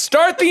podcast.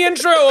 Start the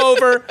intro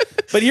over.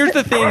 But here's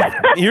the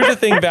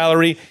thing,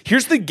 Valerie.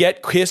 Here's the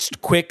get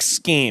kissed quick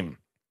scheme.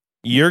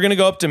 You're going to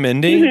go up to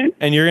Mindy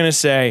and you're going to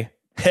say,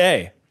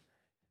 "Hey,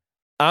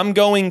 I'm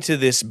going to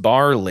this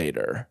bar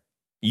later.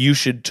 You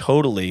should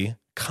totally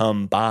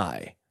come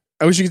by."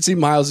 I wish you could see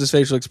Miles'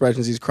 facial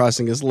expressions. He's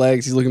crossing his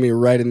legs. He's looking me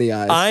right in the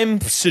eyes.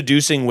 I'm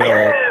seducing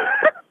Will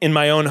in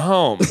my own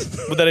home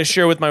that I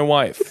share with my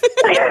wife.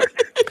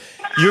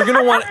 You're going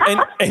to want,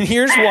 and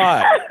here's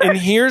why. And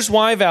here's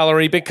why,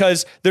 Valerie,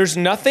 because there's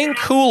nothing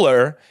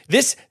cooler.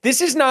 This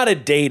is not a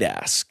date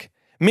ask.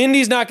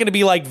 Mindy's not going to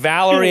be like,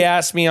 "Valerie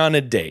asked me on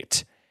a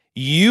date."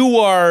 You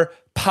are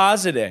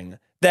positing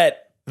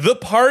that the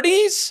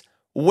parties,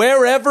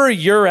 wherever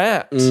you're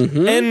at,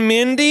 and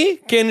Mindy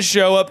can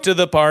show up to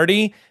the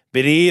party,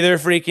 but either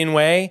freaking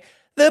way,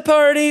 the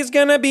party's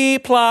going to be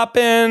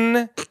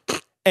plopping,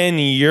 and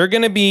you're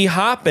going to be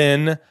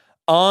hopping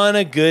on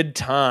a good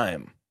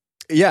time.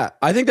 Yeah,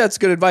 I think that's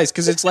good advice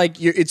because it's like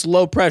it's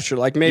low pressure.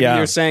 Like maybe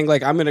you're saying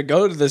like I'm going to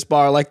go to this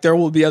bar. Like there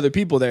will be other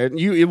people there.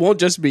 It won't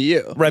just be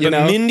you. Right, but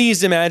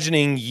Mindy's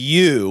imagining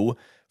you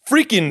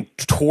freaking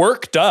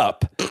twerked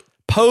up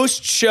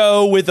post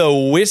show with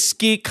a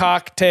whiskey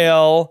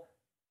cocktail,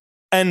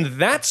 and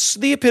that's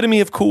the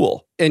epitome of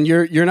cool. And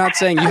you're not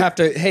saying you have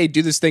to, hey,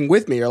 do this thing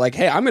with me, or like,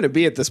 hey, I'm going to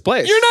be at this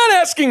place. You're not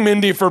asking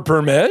Mindy for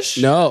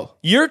permission. No,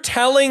 you're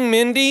telling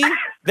Mindy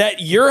that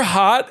you're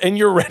hot and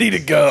you're ready to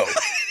go.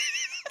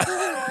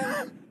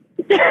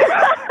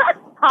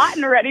 Hot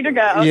and ready to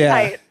go. Yeah.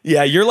 Tight.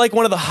 Yeah, you're like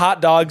one of the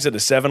hot dogs at a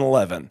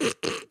 7-Eleven.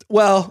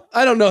 Well,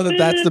 I don't know that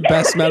that's the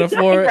best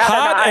metaphor.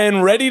 Hot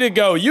and ready to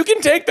go. You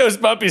can take those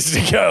puppies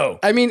to go.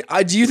 I mean,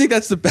 do you think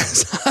that's the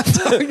best hot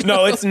dog?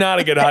 No, it's not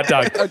a good hot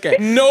dog. Okay.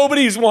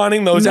 Nobody's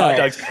wanting those hot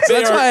dogs. So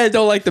that's why I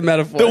don't like the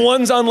metaphor. The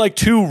ones on like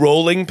 2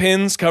 rolling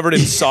pins covered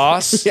in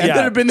sauce. That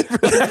have been there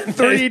for like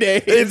 30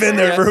 days. They've been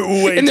there for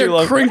way and too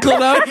long. And they're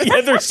crinkled up.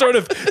 Yeah,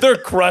 they're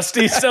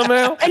crusty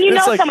somehow. And you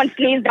know someone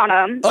sneezed on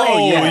them.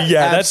 Oh,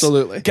 yeah.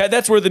 Absolutely.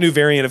 That's where the new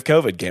variant of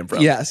COVID came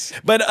from. Yes.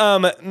 But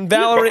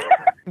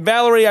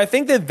Valerie, I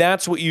think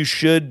that's what you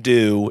should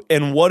do.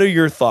 And what are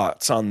your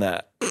thoughts on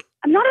that?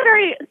 I'm not a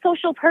very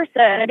social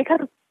person. Because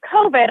of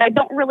COVID, I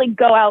don't really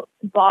go out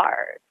to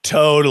bars.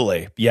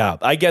 Totally. Yeah,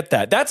 I get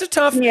that. That's it's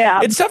tough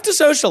to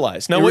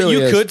socialize. Now, what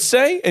you could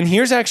say, and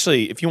here's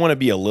actually, if you want to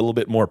be a little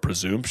bit more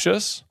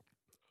presumptuous,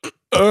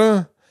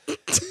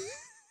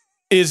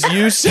 is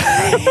you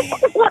say...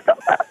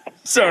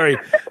 Sorry,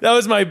 that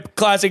was my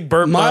classic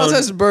burp. Miles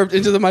has burped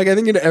into the mic, I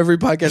think, in every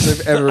podcast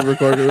I've ever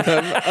recorded with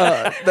him.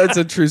 That's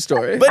a true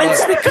story. But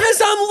it's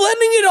because I'm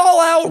letting it all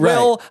out, right.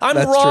 Will. I'm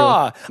That's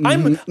raw.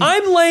 True.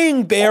 I'm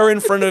laying bare in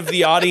front of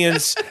the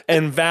audience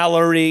and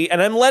Valerie,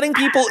 and I'm letting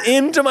people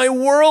into my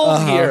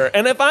world here.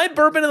 And if I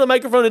burp into the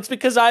microphone, it's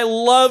because I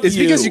love you. It's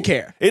because you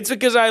care. It's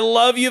because I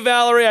love you,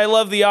 Valerie. I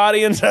love the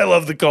audience. I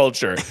love the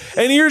culture.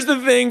 And here's the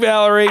thing,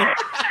 Valerie.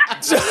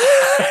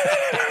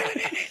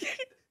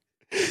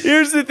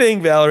 Here's the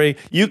thing, Valerie.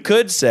 You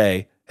could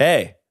say,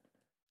 "Hey,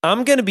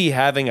 I'm going to be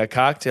having a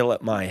cocktail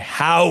at my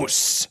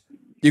house.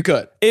 You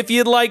could. If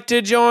you'd like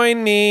to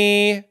join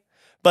me."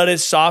 But a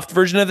soft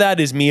version of that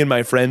is me and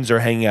my friends are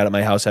hanging out at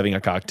my house having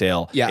a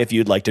cocktail. Yeah. If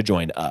you'd like to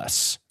join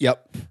us.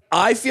 Yep.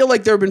 I feel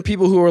like there have been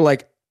people who are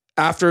like,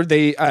 after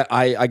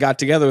I got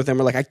together with them,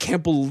 were like, I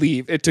can't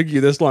believe it took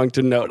you this long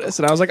to notice.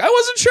 And I was like, I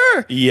wasn't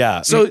sure.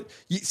 Yeah. So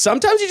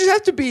sometimes you just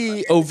have to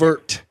be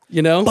overt,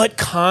 you know? But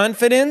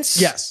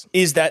confidence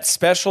is that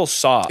special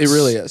sauce. It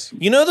really is.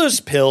 You know those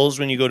pills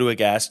when you go to a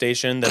gas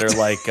station that are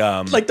like...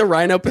 like the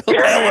rhino pills?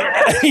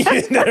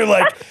 They're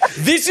like,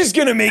 this is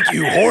going to make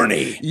you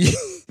horny.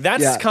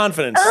 That's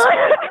confidence.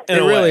 It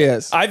really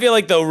is. I feel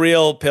like the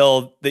real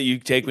pill that you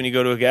take when you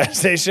go to a gas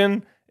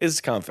station is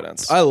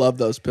confidence. I love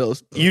those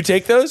pills. You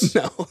take those?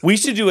 No. We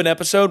should do an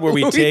episode where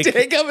we take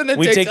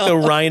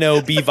the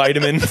rhino B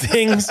vitamin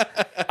things.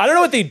 I don't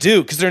know what they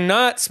do because they're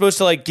not supposed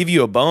to like give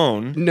you a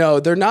bone. No,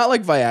 they're not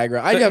like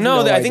Viagra.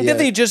 I think that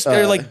they just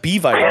they're like B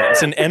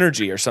vitamins and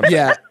energy or something.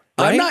 Yeah.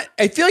 Right?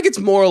 I feel like it's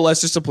more or less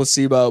just a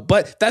placebo,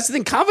 but that's the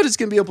thing. Confidence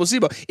can be a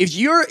placebo. If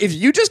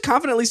you just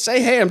confidently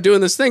say, hey, I'm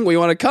doing this thing, we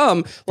want to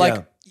come,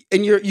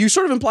 and you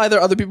sort of imply that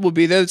other people will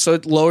be there, so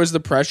it lowers the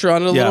pressure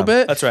on it a little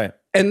bit. That's right.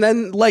 And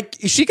then, like,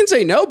 she can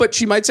say no, but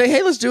she might say,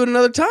 hey, let's do it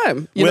another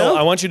time. You know?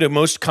 I want you to,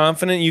 most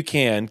confident you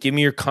can, give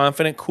me your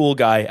confident, cool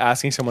guy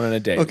asking someone on a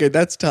date. Okay,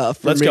 that's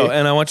tough. Let's go.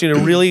 And I want you to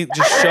really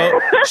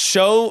just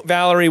show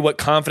Valerie what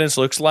confidence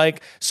looks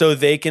like so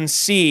they can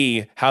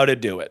see how to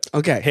do it.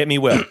 Okay. Hit me,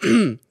 Will.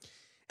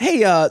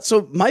 Hey,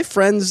 so my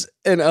friends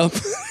and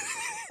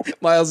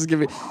Miles is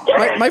giving me...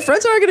 My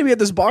friends are going to be at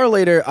this bar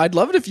later. I'd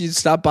love it if you'd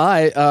stop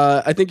by.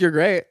 I think you're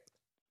great.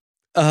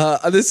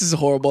 This is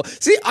horrible.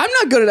 See, I'm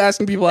not good at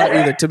asking people out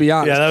either, to be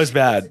honest. Yeah, that was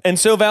bad. And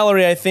so,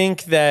 Valerie, I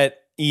think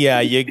that,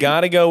 you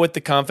got to go with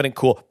the confident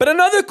cool. But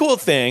another cool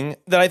thing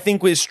that I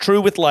think was true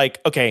with I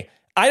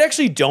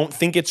actually don't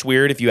think it's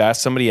weird if you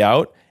ask somebody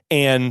out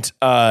and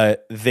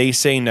they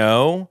say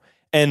no,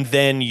 and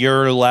then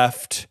you're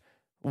left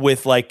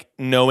with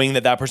knowing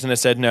that person has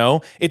said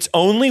no. It's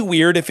only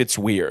weird if it's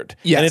weird.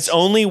 Yes. And it's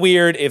only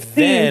weird if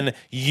then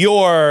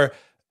you're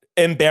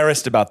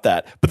embarrassed about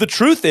that. But the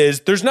truth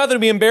is, there's nothing to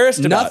be embarrassed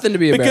about. Nothing to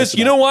be embarrassed Because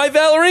you know why,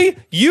 Valerie?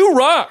 You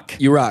rock.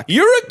 You rock.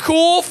 You're a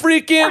cool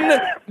freaking...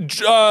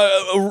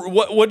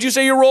 what'd you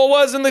say your role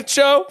was in the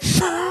show?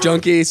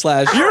 Junkie /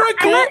 You're a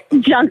cool...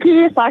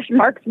 Junkie /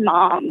 Mark's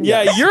mom.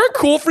 Yeah, you're a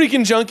cool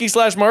freaking junkie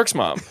 / Mark's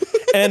mom.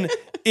 And...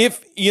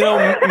 if,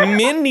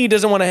 Mindy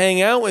doesn't want to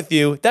hang out with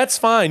you, that's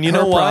fine. You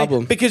know why?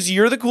 Problem. Because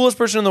you're the coolest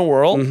person in the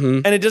world,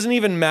 and it doesn't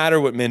even matter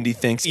what Mindy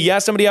thinks. You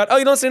ask somebody out, oh,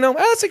 you don't say no?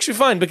 That's actually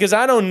fine, because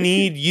I don't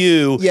need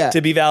you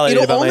to be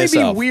validated about myself.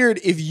 It'll only be weird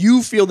if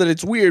you feel that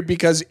it's weird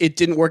because it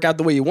didn't work out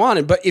the way you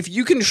wanted. But if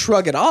you can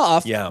shrug it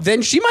off,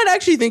 then she might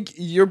actually think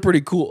you're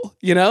pretty cool.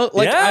 I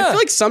feel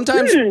like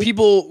sometimes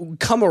people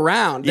come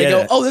around. They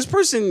go, oh, this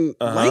person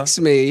likes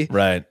me.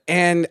 Right.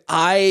 And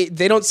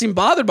they don't seem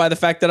bothered by the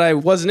fact that I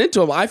wasn't into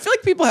them. I feel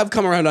like people have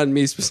come around on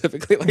me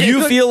specifically.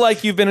 You feel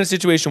like you've been in a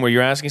situation where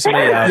you're asking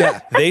somebody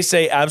out, they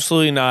say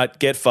absolutely not,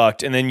 get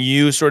fucked, and then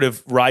you sort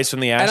of rise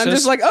from the ashes. And I'm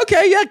just like,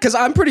 okay, because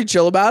I'm pretty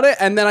chill about it.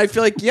 And then I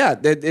feel like, I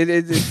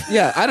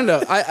don't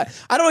know. I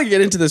don't want to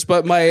get into this,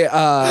 but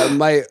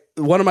my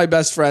one of my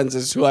best friends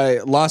is who I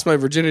lost my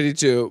virginity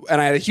to,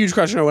 and I had a huge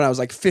crush on her when I was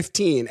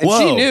 15, and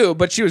she knew,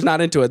 but she was not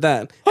into it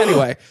then.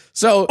 Anyway,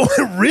 so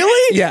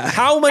really, yeah.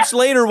 How much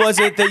later was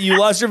it that you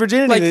lost your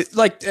virginity?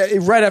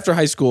 Right after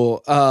high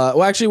school.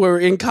 Actually, we were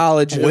in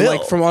college,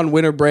 and, from on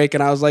winter break,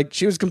 and I was like,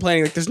 she was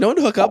complaining there's no one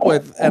to hook up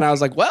with, and I was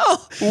like, Will,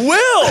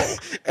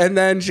 and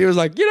then she was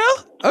like,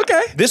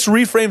 okay. This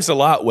reframes a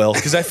lot, Will,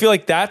 because I feel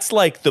like that's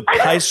the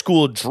high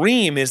school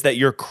dream is that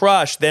your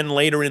crush then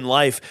later in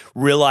life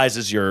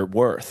realizes your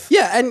worth.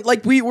 Yeah, and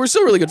we're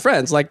still really good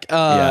friends.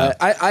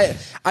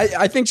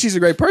 I think she's a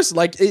great person.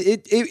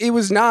 It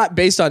was not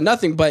based on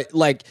nothing, but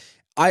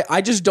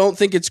I just don't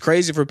think it's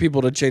crazy for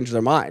people to change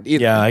their mind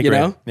either. Yeah, I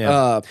agree.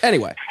 Yeah.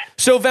 Anyway.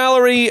 So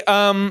Valerie,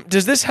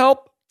 does this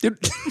help? Yeah,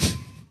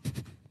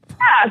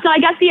 so I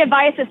guess the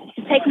advice is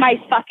to take my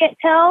fuck it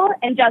pill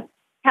and just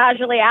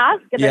casually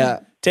ask.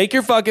 Take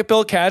your fuck it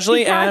pill,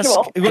 casually ask.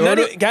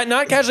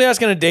 Not casually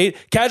ask on a date.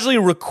 Casually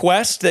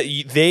request that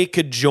they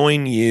could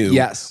join you.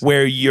 Yes.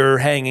 Where you're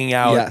hanging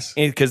out. Yes.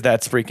 Because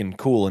that's freaking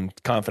cool and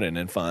confident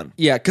and fun.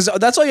 Yeah, because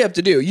that's all you have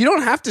to do. You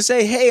don't have to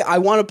say, hey, I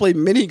want to play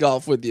mini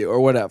golf with you or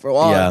whatever.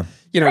 Well,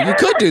 you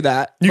could do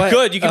that. You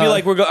could be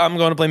like, I'm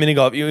going to play mini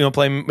golf. You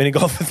play mini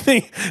golf with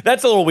me.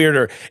 That's a little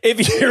weirder.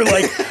 If you're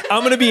like,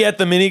 I'm going to be at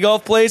the mini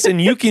golf place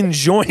and you can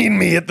join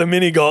me at the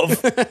mini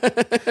golf.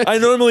 I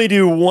normally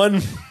do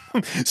one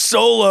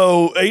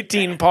solo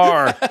 18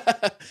 par.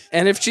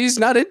 And if she's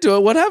not into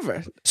it,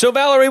 whatever. So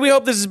Valerie, we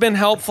hope this has been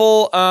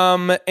helpful.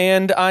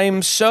 And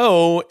I'm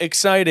so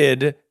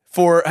excited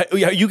for, are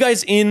you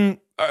guys in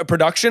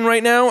production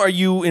right now? Are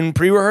you in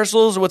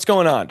pre-rehearsals? What's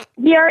going on?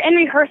 We are in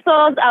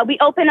rehearsals. We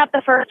open up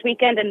the first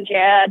weekend in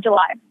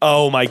July.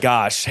 Oh my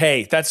gosh.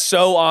 Hey, that's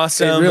so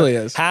awesome. It really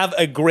is. Have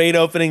a great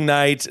opening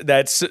night.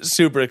 That's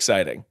super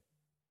exciting.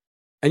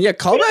 And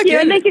call back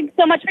in. Thank you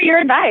so much for your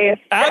advice.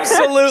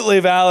 Absolutely,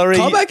 Valerie.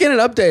 Call back in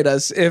and update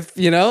us if,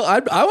 I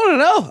want to know.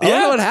 I want to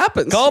know what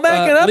happens. Call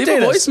back and update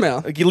leave a us.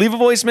 voicemail. Leave a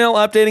voicemail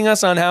updating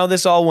us on how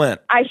this all went.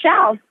 I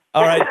shall.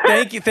 All right.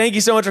 Thank you. Thank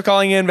you so much for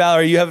calling in,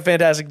 Valerie. You have a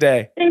fantastic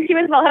day. Thank you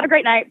as well. Have a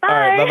great night. Bye. All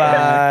right.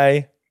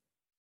 Bye-bye.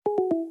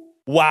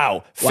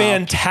 Wow.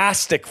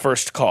 Fantastic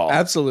first call.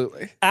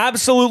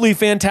 Absolutely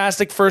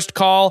fantastic first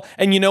call.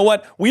 And you know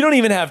what? We don't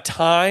even have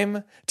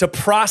time to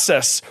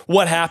process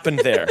what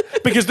happened there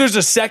because there's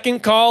a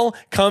second call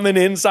coming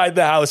inside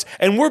the house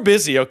and we're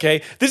busy,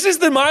 okay? This is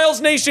the Miles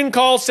Nation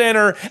call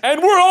center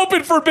and we're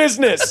open for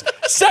business.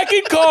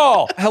 Second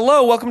call.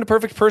 Hello, welcome to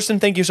Perfect Person.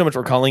 Thank you so much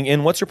for calling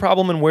in. What's your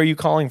problem and where are you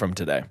calling from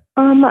today?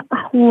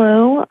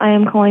 Hello, I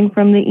am calling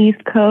from the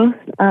East Coast.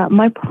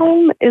 My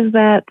problem is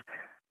that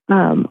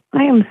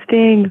I am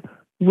staying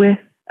with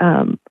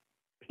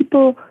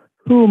people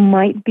who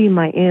might be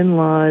my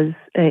in-laws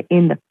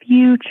in the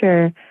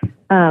future,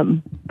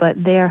 but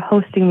they are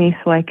hosting me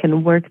so I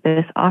can work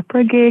this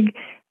opera gig,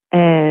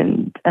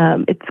 and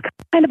it's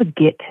kind of a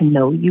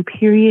get-to-know-you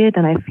period,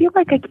 and I feel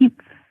like I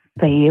keep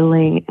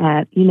failing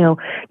at,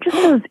 just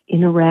those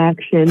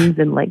interactions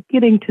and like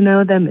getting to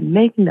know them and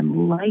making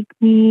them like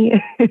me.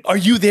 Are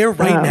you there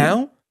right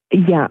now?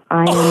 Yeah,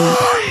 I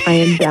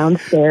am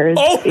downstairs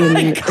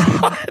in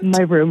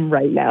my room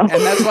right now.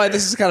 And that's why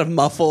this is kind of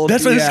muffled.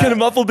 That's why this is kind of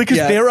muffled because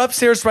they're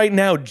upstairs right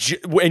now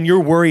and you're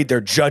worried they're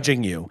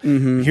judging you.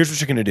 Mm-hmm. Here's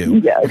what you're going to do.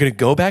 Yes. You're going to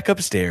go back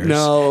upstairs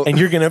and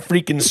you're going to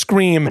freaking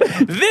scream,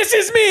 "This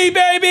is me,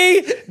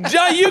 baby!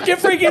 You can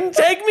freaking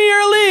take me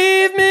or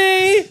leave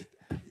me!"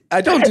 I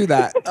don't do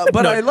that,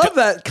 but I love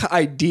that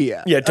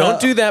idea. Yeah,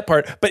 don't do that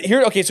part. But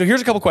so here's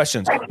a couple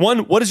questions. One,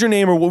 what is your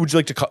name or what would you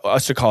like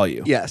us to call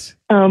you? Yes.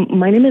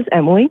 My name is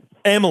Emily.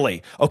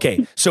 Emily.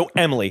 Okay, so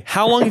Emily,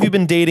 how long have you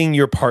been dating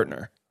your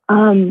partner?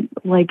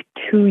 Like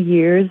 2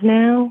 years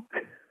now.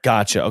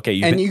 Gotcha. Okay.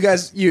 You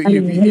guys,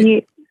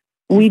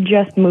 we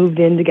just moved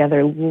in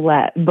together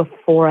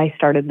before I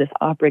started this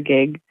opera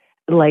gig.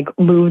 Like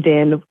moved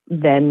in,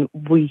 then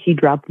he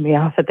dropped me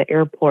off at the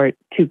airport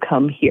to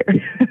come here.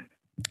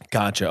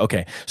 Gotcha.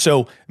 Okay.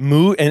 So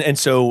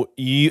so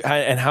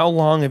how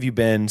long have you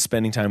been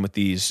spending time with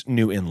these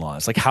new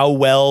in-laws? Like how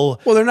well?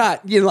 Well, they're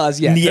not in-laws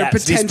yet. They're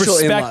potential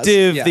in-laws.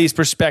 These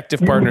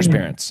prospective partners'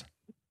 parents.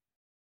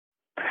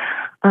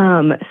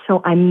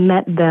 So I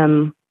met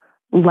them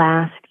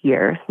last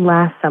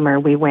summer.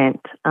 We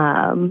went,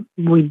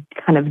 we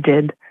kind of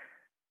did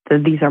the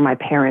These Are My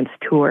Parents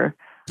tour.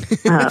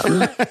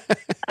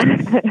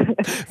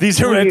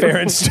 These Are My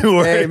Parents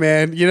tour. Hey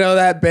man,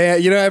 that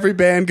band, every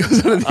band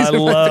goes on. I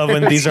love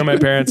when These Are My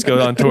Parents go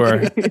on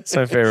tour. It's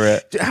my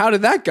favorite. How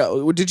did that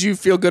go? Did you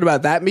feel good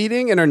about that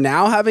meeting and are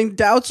now having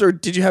doubts, or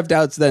did you have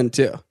doubts then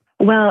too?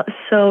 Well,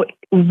 so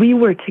we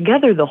were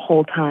together the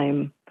whole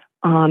time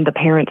on the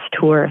Parents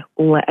tour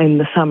in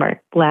the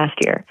summer last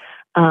year.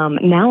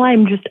 Now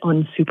I'm just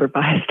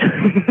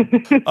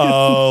unsupervised.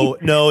 Oh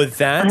no,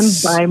 I'm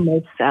by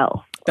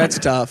myself. That's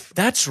tough.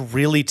 That's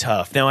really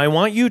tough. Now, I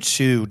want you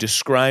to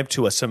describe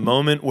to us a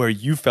moment where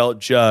you felt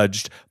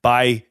judged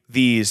by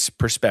these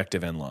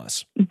prospective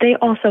in-laws. They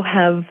also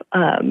have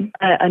a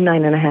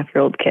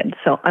 9.5-year-old kid.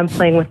 So I'm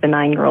playing with the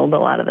 9-year-old a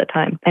lot of the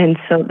time. And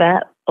so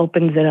that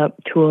opens it up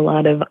to a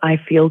lot of, I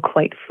feel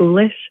quite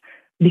foolish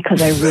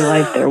because I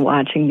realize they're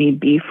watching me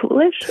be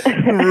foolish.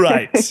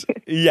 Right.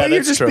 Yeah,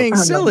 you're just being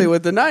silly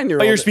with the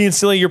 9-year-old. Oh, you're just being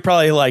silly. You're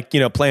probably like,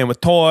 playing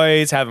with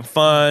toys, having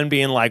fun,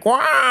 being like,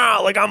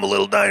 wow, like I'm a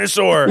little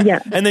dinosaur.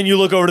 Yeah. And then you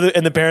look over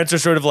and the parents are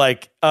sort of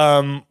like,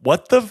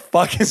 what the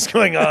fuck is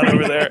going on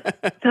over there?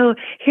 So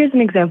here's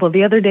an example.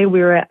 The other day we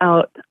were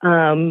out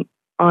on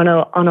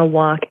a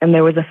walk and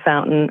there was a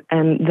fountain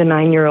and the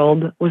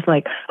 9-year-old was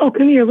like, "Oh,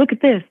 come here, look at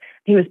this."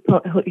 He was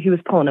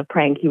pulling a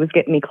prank. He was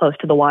getting me close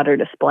to the water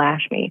to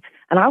splash me.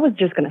 And I was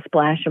just going to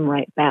splash him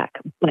right back.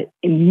 But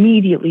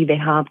immediately they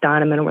hopped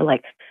on him and were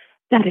like,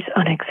 "That is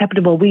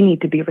unacceptable. We need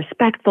to be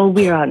respectful.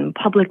 We are out in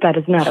public. That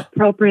is not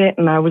appropriate."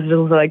 And I was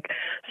just like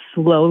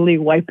slowly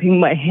wiping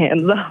my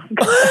hands off.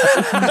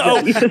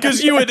 Oh,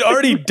 because you had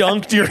already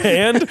dunked your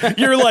hand?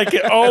 You're like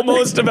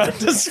almost about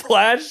to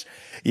splash?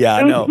 Yeah,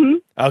 I know.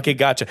 Mm-hmm. Okay,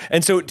 gotcha.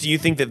 And so do you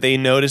think that they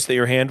noticed that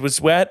your hand was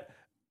wet?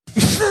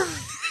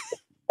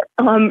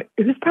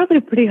 It was probably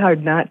pretty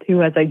hard not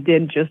to, as I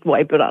did just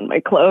wipe it on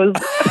my clothes.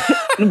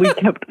 And we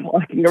kept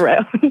walking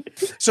around.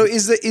 So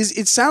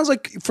it sounds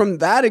like from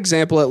that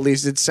example, at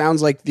least, it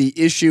sounds like the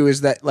issue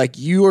is that like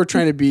you are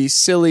trying to be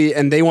silly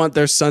and they want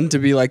their son to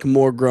be like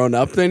more grown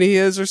up than he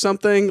is or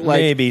something. Like,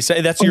 maybe. So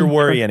that's your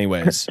worry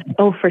anyways.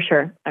 Oh, for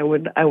sure. I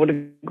would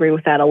agree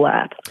with that a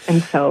lot.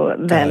 And so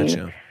then,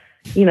 gotcha.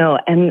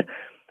 And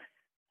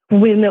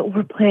when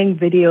we're playing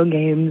video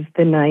games,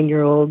 the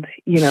 9-year-old,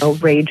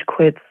 rage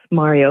quits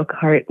Mario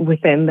Kart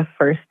within the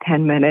first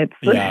 10 minutes.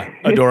 Yeah,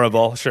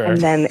 adorable, sure. And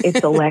then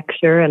it's a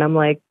lecture, and I'm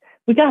like,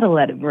 we got to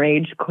let him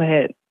rage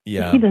quit.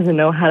 Yeah. He doesn't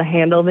know how to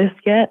handle this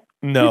yet.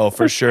 No,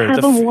 for sure.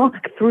 Have him walk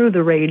through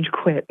the rage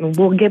quit, and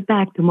we'll get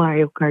back to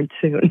Mario Kart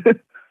soon.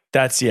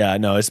 That's,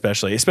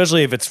 especially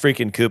if it's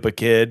freaking Koopa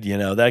Kid,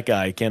 that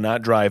guy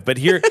cannot drive. But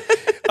here...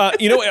 I'm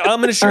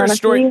going to share a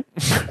story.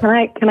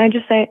 Can I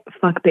just say,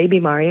 fuck Baby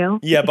Mario?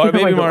 Yeah,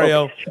 Baby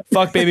Mario.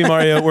 Fuck Baby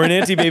Mario. We're an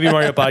anti-Baby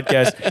Mario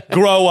podcast.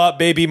 Grow up,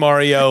 Baby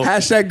Mario.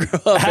 Hashtag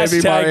grow up,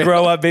 Baby Mario.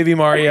 Grow up, Baby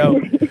Mario.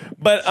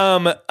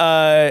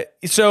 But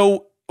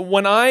so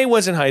when I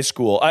was in high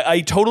school,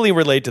 I totally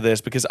relate to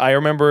this because I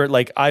remember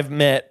like I've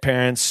met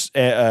parents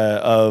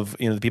of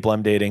the people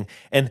I'm dating,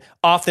 and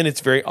often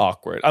it's very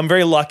awkward. I'm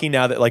very lucky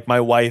now that like my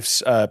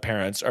wife's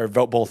parents are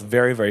both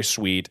very, very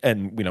sweet,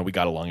 and we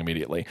got along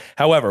immediately.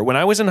 However, when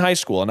I was in high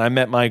school and I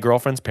met my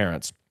girlfriend's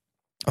parents,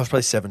 I was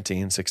probably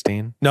 17,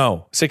 16.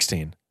 No,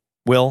 16.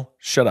 Will,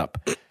 shut up.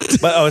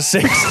 But I was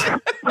 16.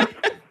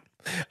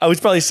 I was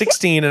probably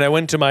 16, and I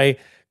went to my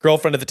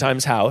girlfriend at the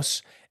time's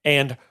house,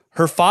 and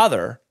her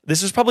father,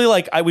 this was probably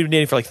like, we've been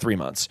dating for like 3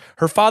 months.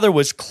 Her father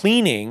was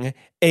cleaning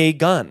a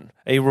gun,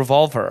 a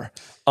revolver,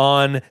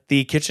 on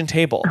the kitchen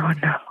table. Oh,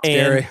 no.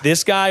 And Scary.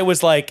 this guy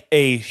was like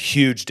a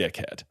huge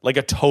dickhead, like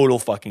a total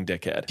fucking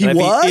dickhead. He And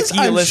was?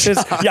 I'm listens,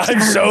 shocked. yeah,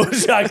 I'm so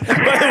shocked. By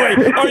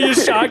the way, are you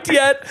shocked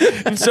yet?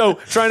 And so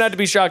try not to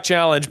be shocked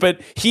challenge,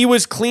 but he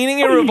was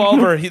cleaning a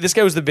revolver. This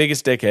guy was the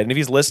biggest dickhead. And if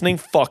he's listening,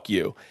 fuck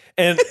you.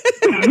 And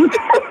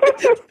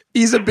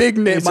He's a big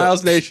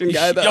Miles Nation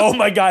guy, though. Oh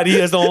my God, he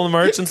has the whole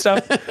merch and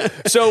stuff.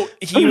 So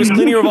he was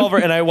cleaning a revolver,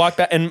 and I walked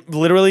back, and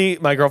literally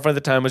my girlfriend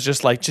at the time was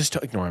just like, just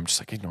ignore him,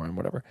 just like ignore him,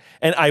 whatever.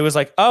 And I was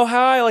like, oh,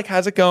 hi, like,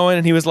 how's it going?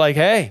 And he was like,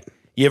 hey,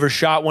 you ever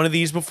shot one of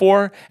these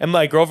before? And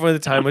my girlfriend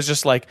at the time was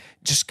just like,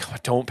 just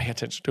don't pay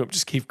attention to him,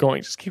 just keep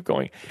going, just keep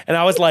going. And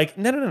I was like,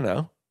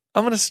 no.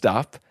 I'm gonna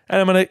stop, and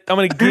I'm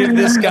gonna give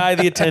this guy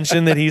the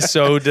attention that he's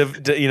so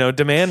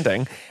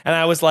demanding. And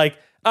I was like,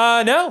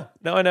 no,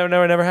 I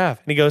never have.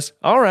 And he goes,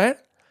 all right,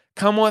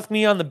 come with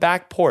me on the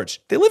back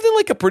porch. They lived in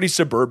like a pretty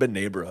suburban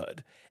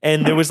neighborhood,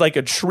 and there was like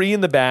a tree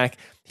in the back.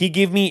 He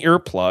gave me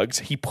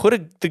earplugs. He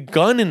put the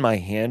gun in my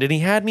hand, and he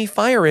had me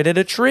fire it at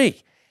a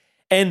tree.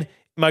 And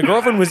my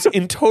girlfriend was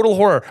in total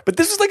horror, but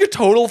this is like a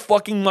total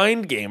fucking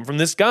mind game from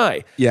this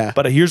guy. Yeah.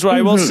 But here's what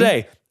I will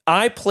say.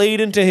 I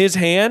played into his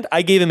hand.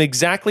 I gave him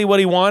exactly what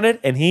he wanted,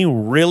 and he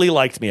really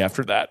liked me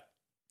after that.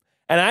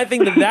 And I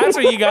think that's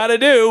what you got to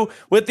do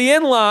with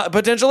the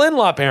potential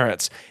in-law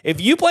parents. If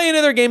you play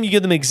into their game, you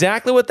give them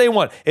exactly what they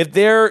want. If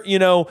they're,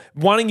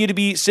 wanting you to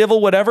be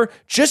civil, whatever,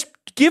 just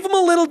give them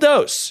a little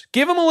dose.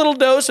 Give them a little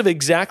dose of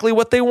exactly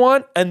what they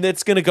want, and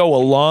it's going to go a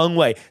long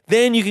way.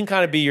 Then you can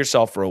kind of be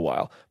yourself for a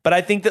while. But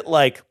I think that,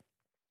 like,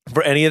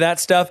 for any of that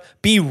stuff,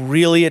 be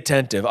really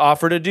attentive.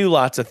 Offer to do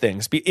lots of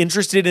things. Be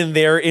interested in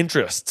their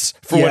interests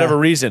for whatever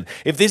reason.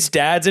 If this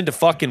dad's into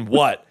fucking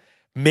what?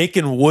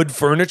 Making wood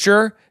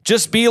furniture,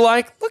 just be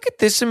like, look at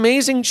this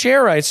amazing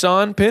chair I saw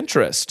on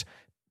Pinterest.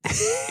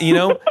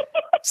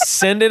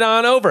 Send it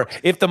on over.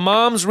 If the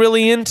mom's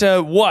really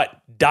into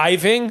what?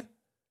 Diving?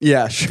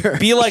 Yeah, sure.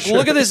 Be like,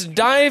 look at this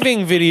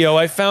diving video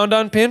I found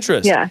on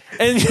Pinterest. Yeah.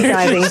 And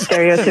Diving,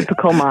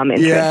 stereotypical mom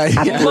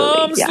interest. Yeah.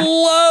 Moms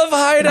love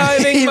high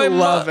diving.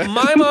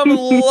 My mom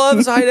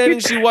loves high diving.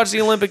 She watches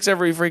the Olympics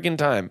every freaking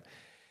time.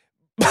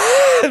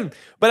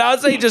 But I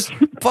would say just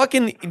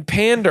fucking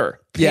pander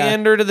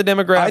to the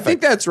demographic. I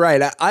think that's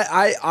right.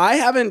 I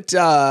haven't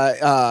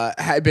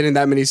been in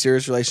that many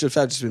serious relationships.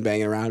 I've just been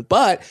banging around.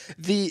 But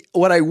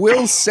what I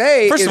will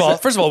say first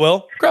of all,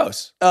 Will,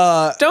 gross.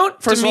 Don't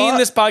demean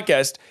this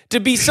podcast to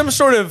be some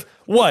sort of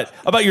what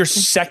about your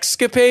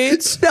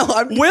sexcapades? No,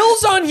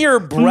 Will's on here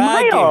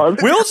bragging. Miles,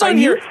 Will's on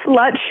here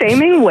slut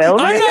shaming Will.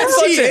 I'm not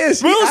slut He shaming.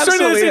 is. Will's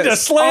turning this into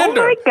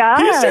slander. Oh my God.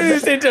 He's turning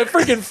this into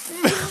freaking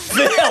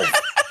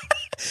filth.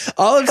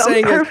 All I'm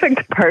saying is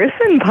perfect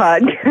person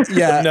pod.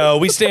 Yeah. No,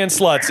 we stand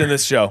sluts in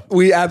this show.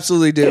 We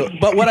absolutely do.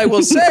 But what I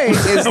will say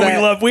is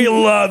that we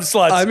love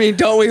sluts. I mean,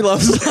 don't we love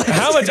sluts?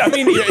 How much? I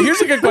mean,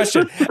 here's a good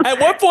question. At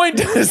what point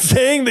does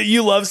saying that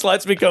you love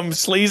sluts become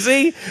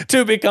sleazy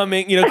to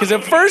becoming, because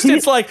at first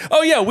it's like,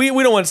 oh yeah, we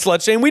don't want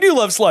slut shame. We do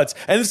love sluts.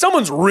 And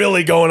someone's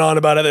really going on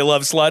about it. They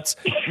love sluts.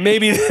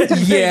 Maybe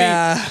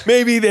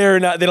they're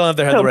not, they don't have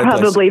their head in the right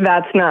place. Probably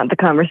that's not the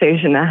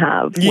conversation to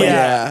have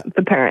with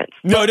the parents.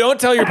 No, don't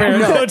tell your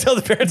parents. No. Don't tell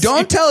the parents.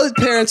 Don't tell his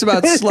parents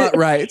about slut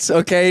rights,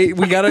 okay?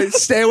 We got to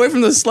stay away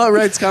from the slut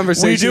rights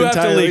conversation. We do have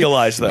entirely. to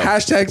legalize, though.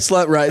 Hashtag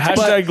slut rights.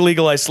 Hashtag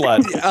legalize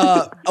slut.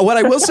 What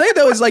I will say,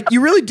 though, is like you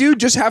really do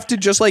just have to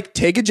just like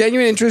take a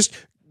genuine interest,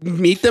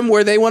 meet them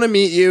where they want to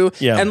meet you.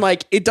 Yeah. And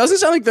like, it doesn't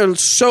sound like they're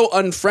so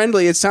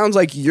unfriendly. It sounds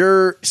like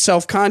you're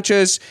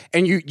self-conscious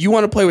and you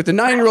want to play with the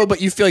 9-year-old, but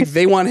you feel like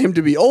they want him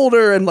to be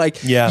older. And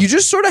like, you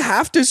just sort of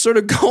have to sort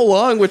of go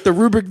along with the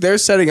rubric they're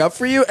setting up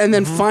for you and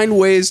then find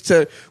ways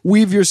to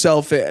weave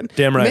yourself in.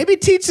 Damn right. Maybe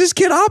teach this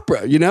kid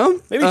opera,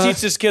 Maybe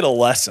teach this kid a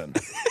lesson.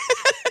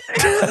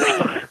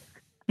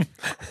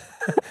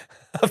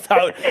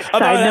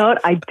 Side note,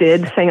 I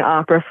did sing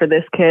opera for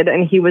this kid,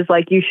 and he was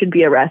like, you should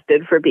be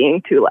arrested for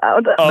being too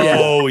loud.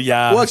 Oh,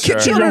 yeah. Well, sure.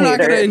 children are not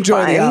going to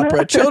enjoy the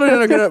opera.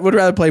 Children would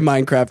rather play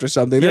Minecraft or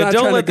something. They're not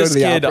don't trying let to go to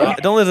the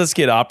opera. Don't let this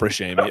kid opera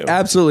shame you.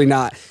 Absolutely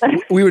not.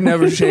 We would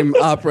never shame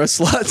opera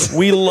sluts.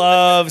 We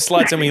love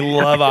sluts and we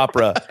love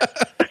opera.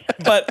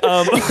 But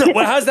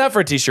well, how's that for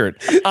a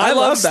t-shirt? I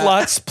love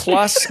sluts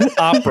plus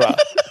opera.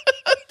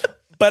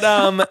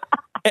 But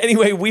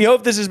Anyway, we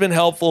hope this has been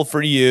helpful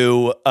for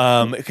you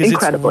because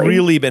it's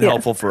really been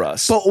helpful for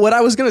us. But what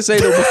I was going to say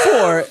though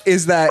before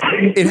is that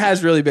it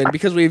has really been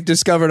because we've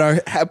discovered our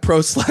pro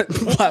slut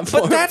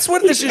platform. But that's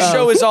what this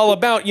show is all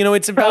about. You know,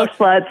 it's about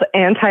pro sluts,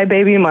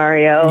 anti-baby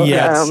Mario.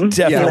 Yes,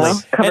 definitely. You know,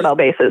 covered all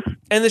bases.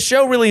 And the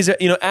show really is,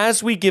 you know,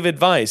 as we give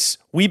advice,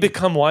 we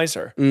become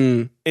wiser.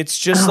 It's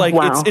just it's like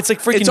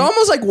freaking. It's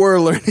almost like we're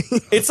learning.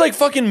 It's like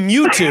fucking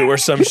Mewtwo or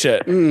some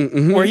shit,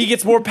 where he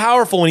gets more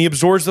powerful when he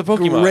absorbs the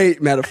Pokemon.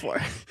 Great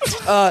metaphor.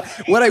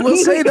 What I will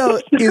say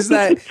though is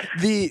that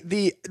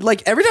the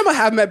like every time I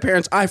have met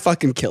parents, I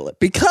fucking kill it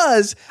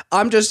because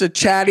I'm just a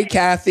chatty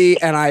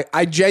Cathy, and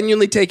I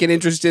genuinely take an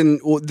interest in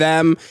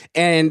them,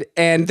 and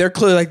they're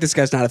clearly like, this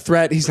guy's not a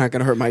threat. He's not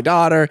going to hurt my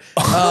daughter.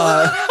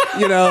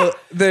 You know,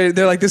 they're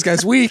like, this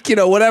guy's weak. You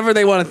know, whatever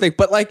they want to think.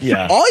 But like,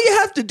 all you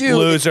have to do,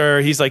 loser.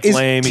 He's like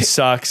lame. He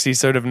sucks. He's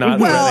sort of not.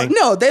 Well,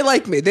 no, they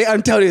like me.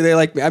 I'm telling you, they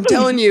like me. I'm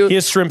telling you, he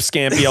has shrimp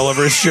scampi all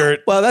over his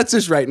shirt. Well, that's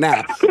just right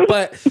now.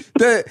 But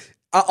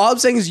all I'm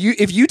saying is,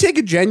 if you take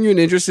a genuine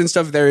interest in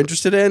stuff they're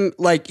interested in,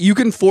 like you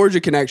can forge a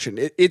connection.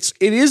 It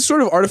is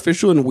sort of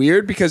artificial and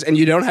weird because, and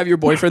you don't have your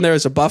boyfriend there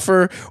as a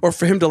buffer or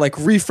for him to like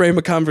reframe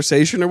a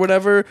conversation or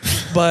whatever.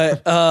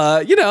 But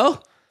you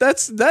know,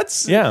 that's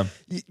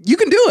you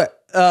can do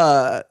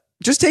it.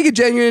 Just take a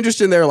genuine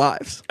interest in their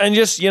lives, and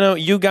just, you know,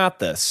 you got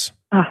this.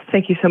 Oh,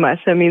 thank you so much.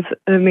 That means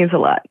a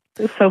lot.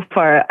 So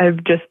far,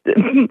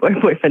 my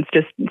boyfriend's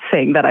just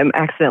saying that I'm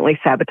accidentally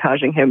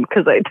sabotaging him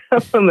because I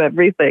tell him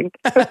everything.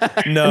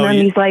 No, and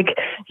then he's like,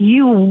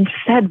 "You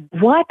said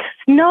what?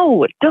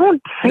 No,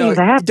 don't say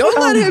that. Don't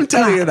let him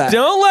tell you that.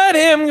 Don't let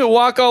him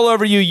walk all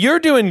over you. You're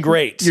doing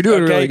great. You're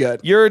doing really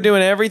good. You're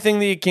doing everything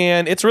that you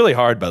can. It's really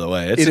hard, by the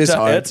way. It is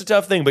hard. It's a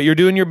tough thing, but you're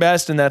doing your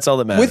best, and that's all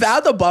that matters.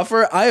 Without the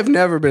buffer, I have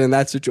never been in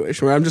that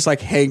situation where I'm just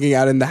like hanging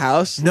out in the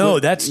house. No,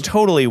 that's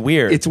totally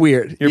weird. It's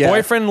weird. Your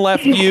boyfriend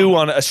left you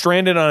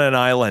stranded on an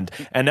island,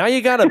 and now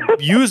you got to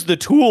use the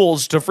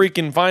tools to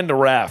freaking find a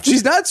raft.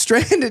 She's not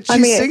stranded.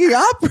 She's singing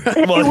opera.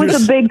 It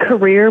was a big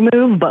career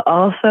move, but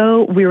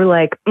also we were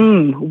like,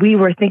 we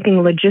were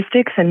thinking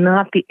logistics and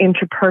not the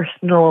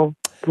interpersonal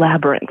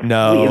labyrinth we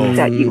have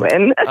set you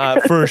in.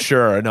 For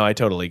sure. No, I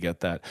totally get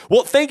that.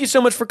 Well, thank you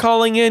so much for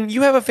calling in.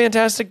 You have a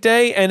fantastic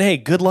day, and hey,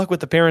 good luck with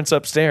the parents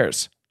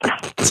upstairs.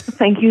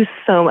 Thank you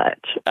so much.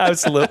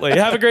 Absolutely.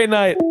 Have a great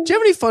night. Do you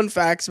have any fun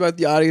facts about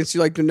the audience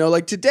you'd like to know?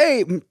 Like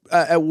today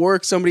at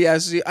work, somebody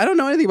asked me, I don't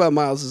know anything about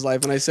Miles'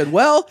 life. And I said,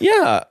 well,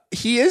 yeah,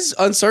 he is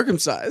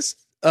uncircumcised.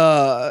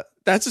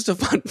 That's just a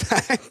fun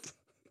fact.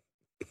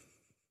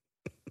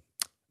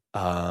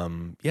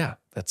 Yeah,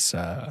 that's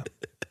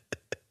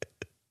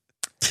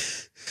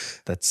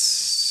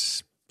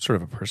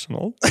sort of a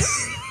personal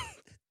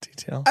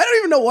detail. I don't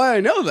even know why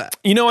I know that.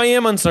 You know, I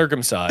am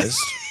uncircumcised.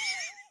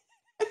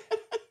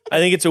 I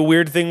think it's a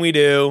weird thing we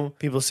do.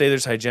 People say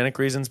there's hygienic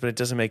reasons, but it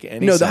doesn't make any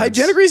sense. No, the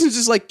hygienic reason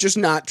is just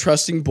not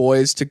trusting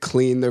boys to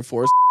clean their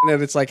force.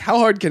 And it's like, how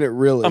hard can it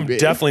really be? I'm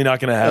definitely not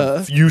going to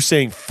have you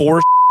saying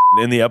force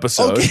in the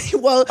episode. Okay,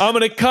 well, I'm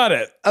going to cut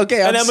it.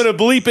 Okay. I'm going to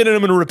bleep it and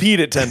I'm going to repeat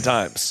it 10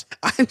 times.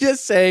 I'm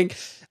just saying,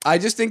 I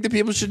just think that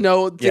people should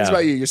know things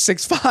about you. You're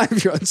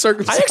 6'5", you're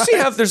uncircumcised. I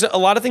actually there's a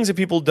lot of things that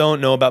people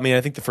don't know about me. And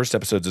I think the first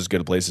episode's as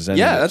good a place as any.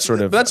 Yeah, that's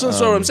what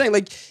I'm saying.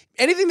 Like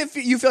anything that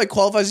you feel like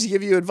qualifies to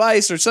give you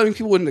advice or something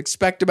people wouldn't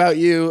expect about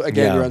you.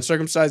 Again, you're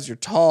uncircumcised, you're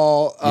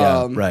tall.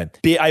 Right.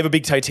 I have a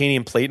big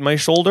titanium plate in my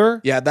shoulder.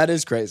 Yeah, that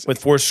is crazy. With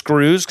 4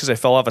 screws because I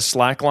fell off a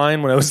slack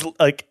line when I was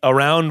like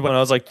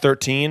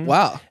 13.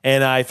 Wow.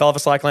 And I fell off a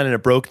slack line and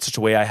it broke in such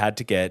a way I had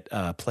to get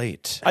a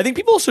plate. I think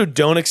people also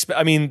don't expect,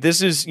 I mean,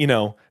 this is, you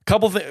know, a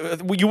couple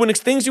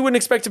things you wouldn't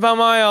expect about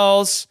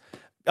Miles.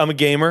 I'm a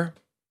gamer.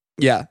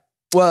 Yeah.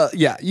 Well,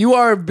 yeah, you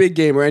are a big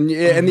gamer, and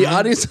the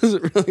audience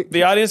doesn't really.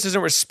 The audience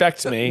doesn't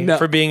respect me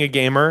for being a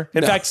gamer.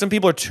 In fact, some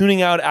people are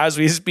tuning out as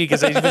we speak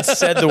as I even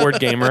said the word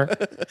gamer.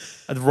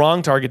 The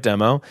wrong target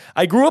demo.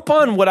 I grew up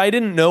on what I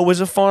didn't know was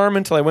a farm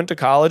until I went to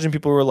college, and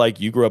people were like,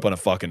 "You grew up on a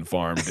fucking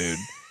farm, dude."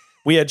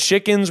 We had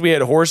chickens, we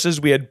had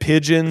horses, we had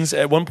pigeons.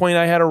 At one point,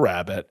 I had a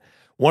rabbit.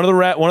 One of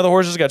the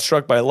horses got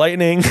struck by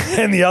lightning,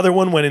 and the other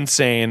one went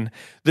insane.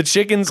 The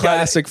chickens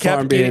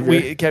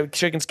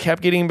chickens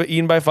kept getting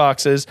eaten by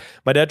foxes.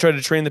 My dad tried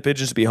to train the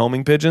pigeons to be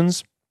homing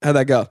pigeons. How'd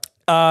that go?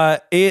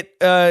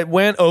 It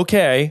went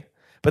okay,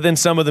 but then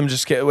some of them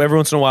just every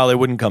once in a while they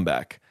wouldn't come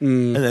back,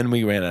 and then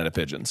we ran out of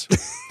pigeons.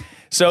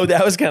 So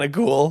that was kind of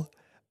cool.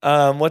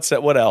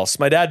 What else?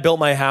 My dad built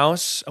my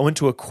house. I went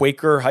to a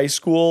Quaker high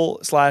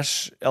school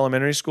 /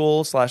 elementary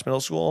school /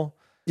 middle school.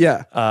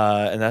 Yeah.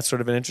 And that's sort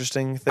of an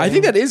interesting thing. I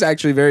think that is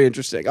actually very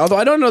interesting. Although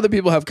I don't know that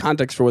people have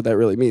context for what that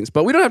really means.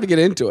 But we don't have to get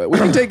into it. We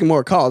can take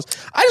more calls.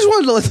 I just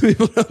wanted to let the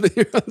people know that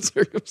you're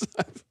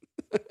uncircumcised.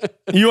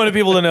 You wanted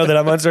people to know that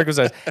I'm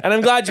uncircumcised. And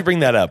I'm glad you bring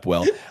that up,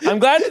 Will. I'm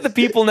glad that the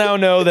people now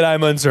know that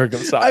I'm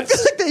uncircumcised. I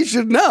feel like they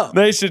should know.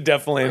 They should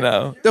definitely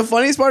know. The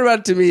funniest part about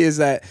it to me is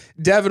that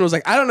Devin was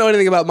like, I don't know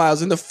anything about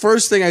Miles. And the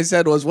first thing I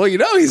said was, well,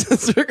 he's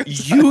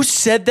uncircumcised. You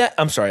said that?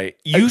 I'm sorry.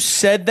 You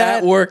said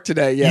that? At work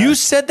today, yeah. You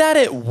said that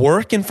at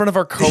work in front of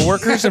our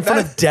coworkers, in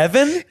front of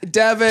Devin?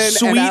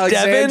 Sweet and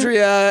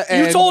Alexandria.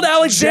 Devin? You told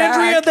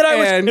Alexandria Jack that I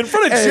was in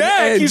front of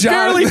Jack. He's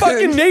barely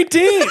fucking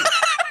 18.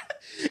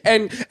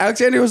 And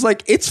Alexandria was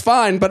like, it's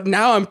fine, but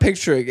now I'm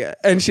picturing it.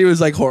 And she was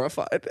like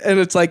horrified. And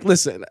it's like,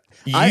 listen.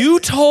 You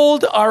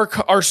told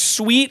our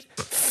sweet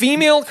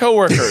female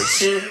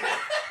coworkers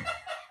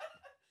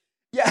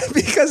yeah,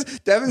 because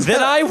Devin's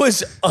that I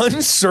was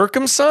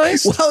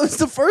uncircumcised? Well, it's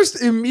the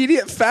first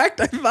immediate fact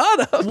I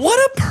thought of. What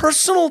a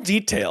personal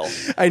detail.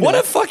 I know. What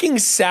a fucking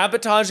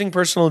sabotaging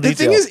personal detail.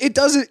 The thing is, it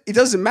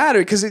doesn't matter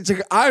because it's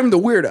like I'm the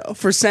weirdo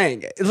for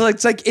saying it.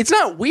 It's like it's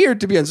not weird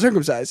to be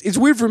uncircumcised. It's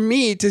weird for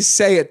me to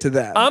say it to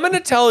them. I'm going to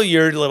tell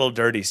your little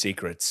dirty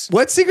secrets.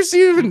 What secrets do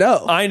you even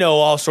know? I know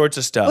all sorts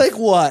of stuff. Like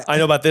what? I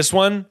know about this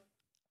one.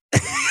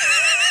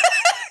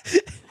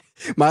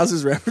 Miles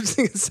is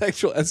referencing a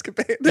sexual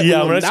escapade that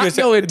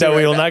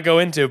we will not go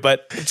into.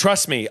 But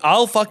trust me,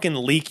 I'll fucking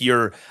leak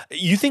your.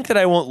 You think that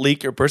I won't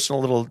leak your personal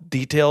little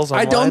details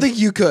online? I don't think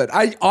you could.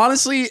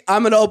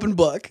 I'm an open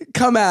book.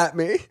 Come at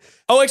me.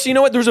 Oh, actually, you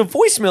know what? There was a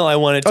voicemail I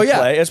wanted to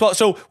play as well.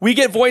 So we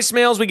get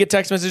voicemails, we get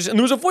text messages, and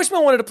there was a voicemail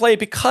I wanted to play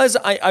because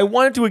I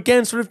wanted to,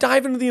 again, sort of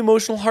dive into the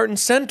emotional heart and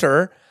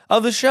center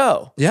of the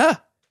show. Yeah.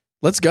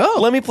 Let's go.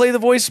 Let me play the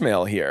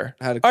voicemail here.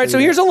 All right, so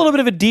here's a little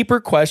bit of a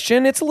deeper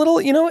question. It's a little,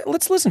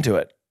 let's listen to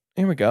it.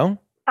 Here we go.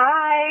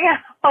 Hi.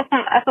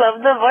 I love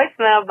the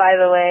voicemail, by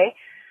the way.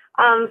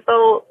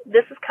 So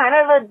this is kind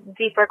of a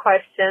deeper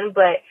question,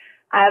 but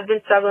I've been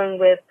struggling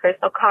with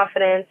personal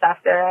confidence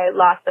after I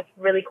lost a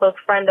really close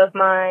friend of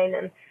mine.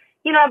 And,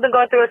 I've been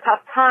going through a tough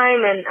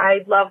time, and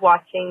I love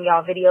watching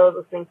y'all videos,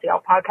 listening to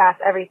y'all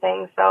podcasts,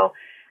 everything. So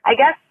I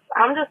guess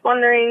I'm just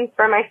wondering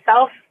for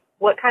myself,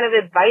 what kind of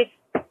advice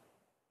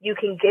you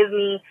can give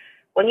me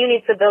when you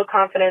need to build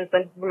confidence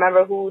and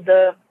remember who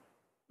the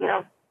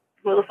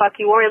fuck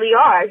you really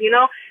are,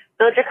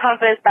 build your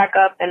confidence back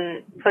up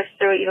and push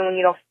through it even when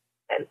you don't.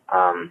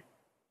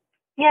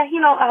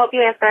 I hope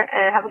you answer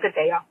and have a good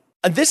day, y'all.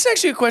 This is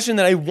actually a question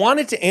that I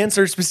wanted to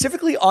answer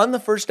specifically on the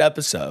first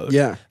episode.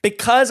 Yeah.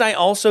 Because I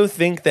also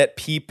think that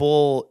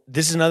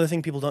this is another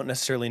thing people don't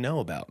necessarily know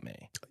about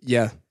me.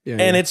 Yeah.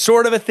 And it's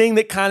sort of a thing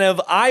that kind of,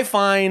 I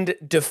find,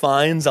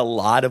 defines a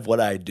lot of what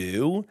I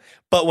do.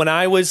 But when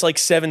I was like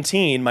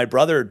 17, my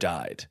brother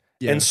died.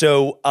 Yeah. And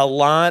so a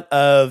lot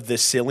of the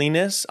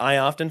silliness I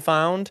often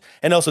found,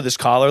 and also this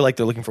caller, like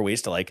they're looking for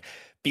ways to like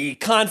be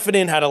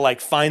confident, how to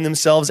like find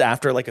themselves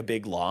after like a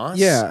big loss.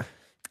 Yeah.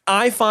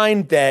 I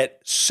find that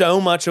so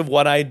much of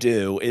what I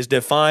do is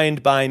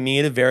defined by me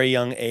at a very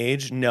young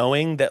age,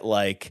 knowing that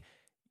like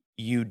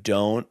you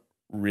don't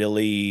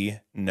really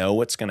know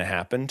what's going to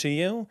happen to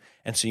you.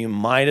 And so you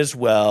might as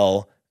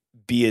well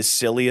be as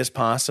silly as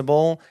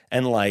possible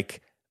and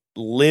like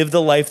live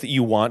the life that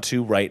you want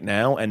to right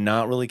now and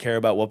not really care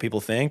about what people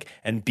think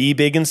and be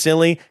big and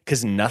silly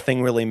because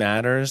nothing really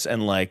matters.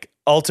 And like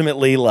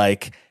ultimately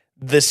like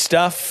the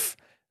stuff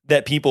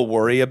that people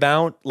worry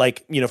about,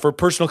 like, for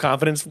personal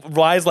confidence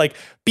wise, like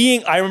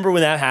I remember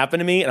when that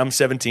happened to me and I'm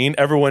 17,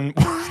 everyone,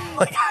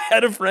 like I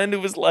had a friend who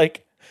was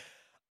like,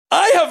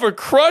 I have a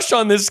crush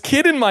on this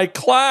kid in my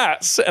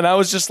class. And I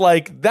was just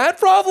like, that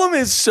problem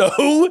is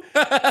so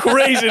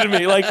crazy to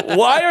me. Like,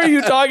 why are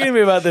you talking to me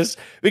about this?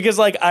 Because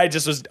like, I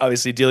just was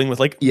obviously dealing with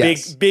like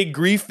big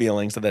grief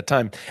feelings at that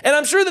time. And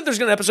I'm sure that there's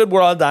going to be an episode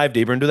where I'll dive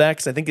deeper into that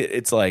because I think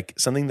it's like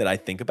something that I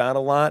think about a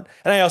lot.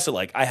 And I also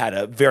I had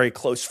a very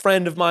close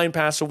friend of mine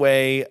pass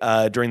away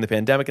during the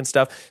pandemic and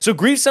stuff. So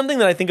grief's something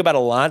that I think about a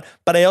lot,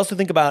 but I also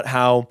think about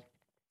how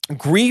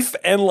grief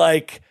and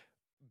like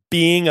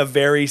being a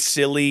very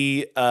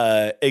silly,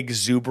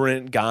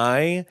 exuberant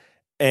guy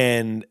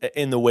and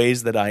in the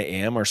ways that I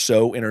am are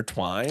so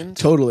intertwined.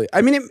 Totally.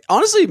 I mean, it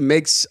honestly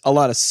makes a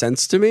lot of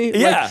sense to me.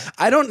 Yeah. Like,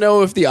 I don't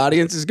know if the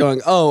audience is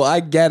going, oh,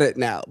 I get it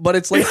now. But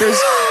it's like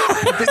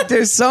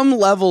there's some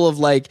level of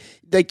like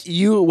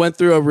you went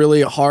through a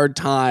really hard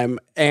time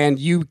and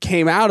you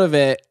came out of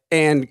it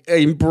and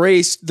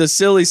embraced the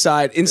silly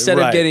side instead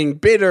of getting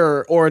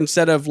bitter or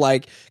instead of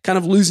like kind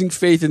of losing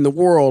faith in the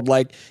world.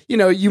 Like,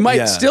 you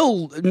might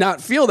still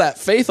not feel that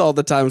faith all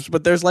the times,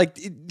 but there's like,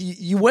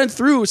 you went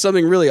through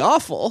something really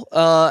awful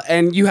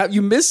and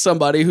you miss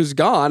somebody who's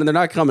gone and they're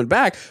not coming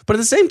back. But at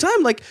the same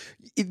time, like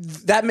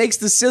that makes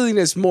the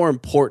silliness more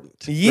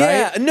important.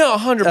 Yeah, right? No,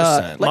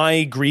 100%.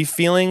 My grief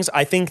feelings,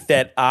 I think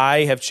that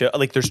I have,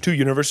 there's two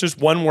universes.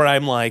 One where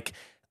I'm like,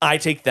 I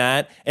take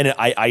that and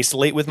I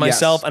isolate with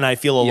myself and I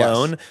feel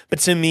alone. Yes. But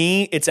to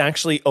me, it's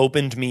actually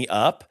opened me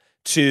up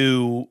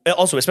to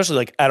also, especially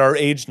like at our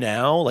age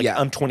now, like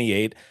I'm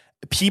 28.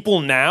 people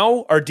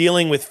now are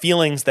dealing with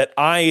feelings that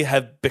I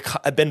have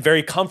been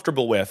very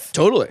comfortable with.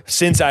 Totally.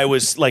 Since I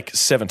was like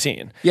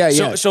 17.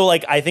 Yeah. So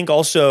like, I think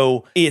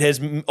also it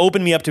has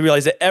opened me up to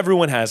realize that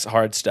everyone has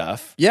hard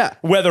stuff. Yeah.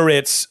 Whether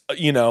it's,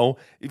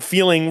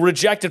 feeling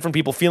rejected from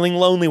people, feeling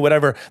lonely,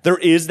 whatever, there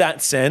is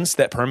that sense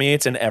that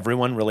permeates and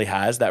everyone really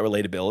has that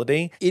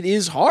relatability. It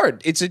is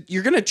hard.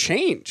 You're going to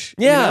change.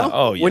 Yeah.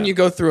 Oh, yeah. When you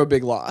go through a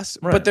big loss.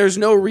 Right. But there's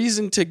no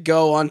reason to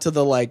go onto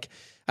the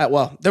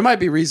well, there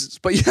might be reasons,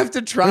 but you have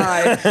to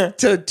try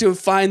to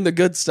find the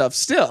good stuff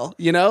still,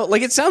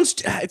 Like it sounds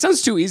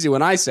too easy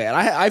when I say it.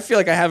 I feel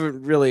like I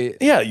haven't really.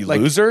 Yeah, you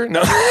loser.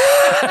 No.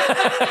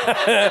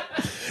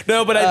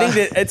 No, but I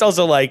think that it's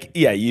also like,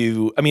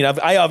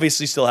 I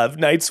obviously still have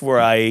nights where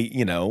I,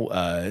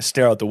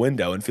 stare out the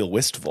window and feel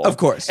wistful. Of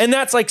course. And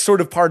that's like sort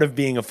of part of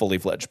being a fully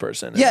fledged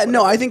person. Yeah,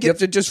 no, I think you have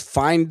to just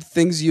find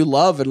things you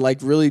love and like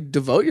really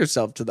devote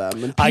yourself to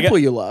them and people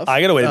you love.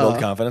 I got a way to build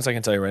confidence, I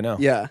can tell you right now.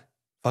 Yeah.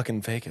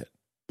 Fucking fake it.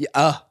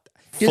 Yeah.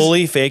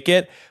 Fully fake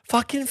it.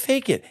 Fucking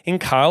fake it. In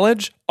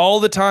college, all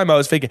the time I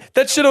was faking.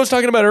 That shit I was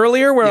talking about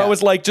earlier where I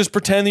was like, just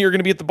pretend that you're going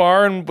to be at the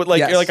bar and you're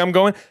like, I'm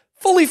going.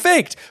 Fully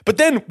faked. But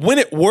then when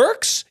it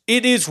works,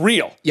 it is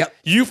real. Yep.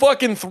 You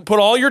fucking put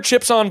all your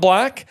chips on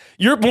black.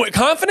 Your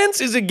confidence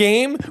is a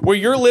game where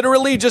you're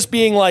literally just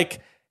being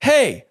like,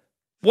 hey,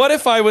 what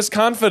if I was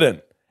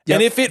confident? Yep.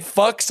 And if it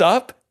fucks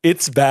up,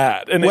 it's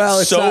bad. And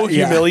it's so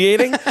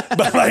humiliating.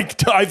 But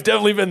like, I've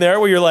definitely been there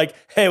where you're like,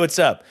 hey, what's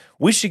up?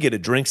 We should get a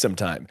drink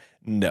sometime.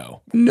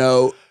 No.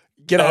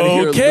 Get out of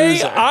here. Okay,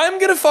 loser. I'm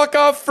gonna fuck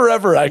off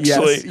forever.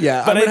 Actually, yes,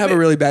 yeah, I'm gonna have a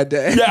really bad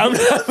day. Yeah, I'm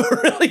gonna have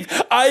a really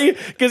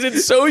because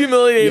it's so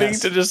humiliating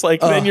to just like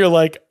then you're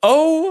like,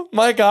 oh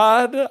my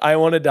god, I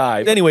want to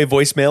die. Anyway,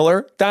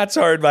 voicemailer, that's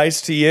our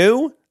advice to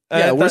you.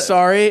 Yeah, we're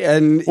sorry,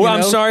 and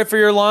I'm sorry for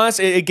your loss.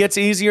 It gets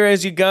easier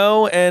as you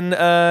go, and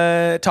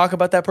talk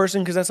about that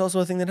person because that's also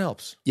a thing that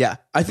helps. Yeah,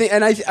 I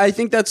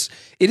think that's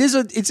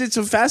it's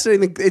a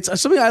fascinating thing.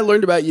 It's something I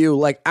learned about you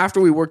like after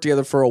we worked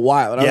together for a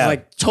while, and I was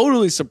like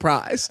totally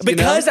surprised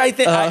because I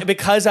think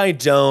because I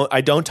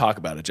don't talk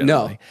about it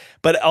generally. No.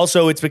 But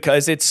also it's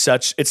because it's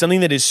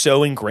something that is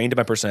so ingrained in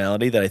my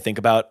personality that I think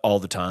about all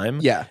the time.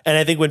 Yeah, and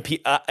I think when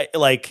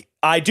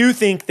I do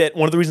think that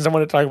one of the reasons I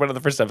wanted to talk about it in the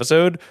first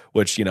episode,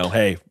 which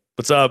hey.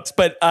 What's up?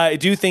 But I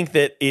do think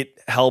that it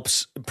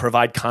helps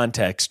provide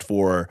context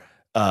for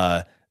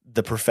the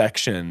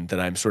perfection that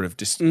I'm sort of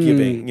just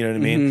giving. You know what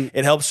I mean? Mm-hmm.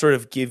 It helps sort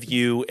of give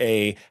you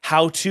a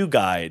how-to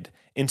guide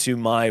into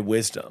my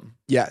wisdom.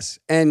 Yes.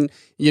 And,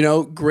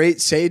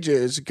 great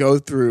sages go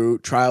through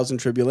trials and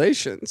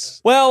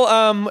tribulations.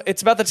 Well,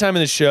 it's about the time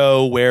in the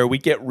show where we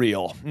get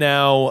real.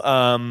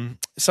 Now,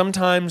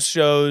 sometimes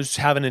shows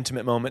have an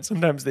intimate moment,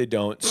 sometimes they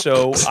don't.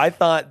 So I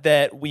thought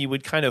that we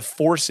would kind of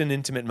force an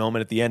intimate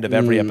moment at the end of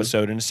every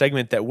episode in a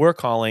segment that we're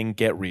calling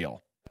Get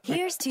Real.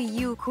 Here's to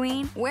you,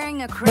 Queen,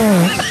 wearing a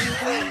crown.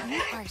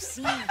 You are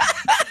seen.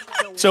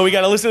 So we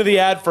got to listen to the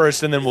ad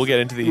first, and then we'll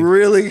get into the...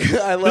 Really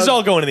good. This is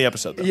all going in the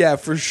episode, though. Yeah,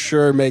 for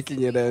sure,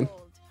 making it in.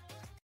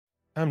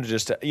 I'm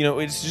just...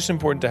 it's just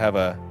important to have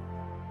a...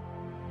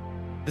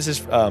 This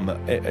is...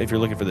 if you're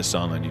looking for this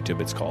song on YouTube,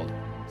 it's called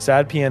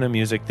Sad Piano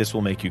Music, This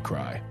Will Make You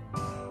Cry.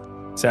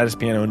 Saddest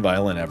piano and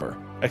violin ever.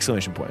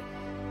 Exclamation point.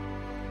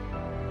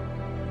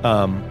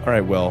 All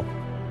right, well...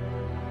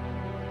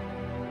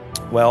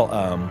 When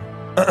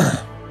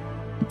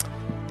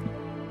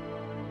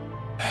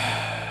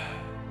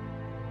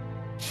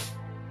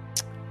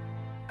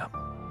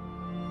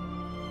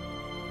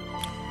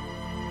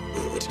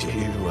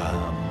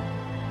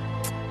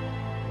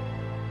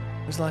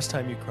was the last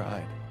time you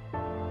cried?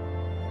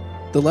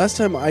 The last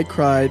time I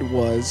cried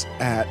was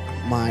at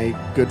my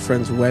good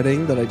friend's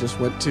wedding that I just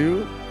went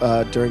to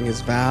during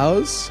his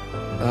vows.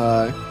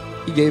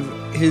 He gave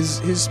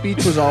his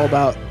speech was all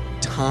about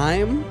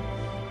time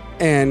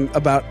and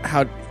about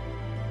how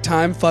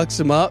time fucks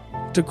him up,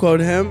 to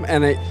quote him.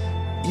 And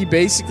he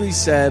basically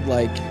said,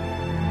 like,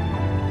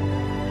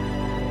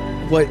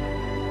 what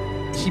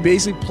he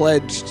basically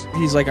pledged,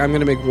 he's like, I'm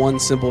going to make one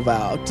simple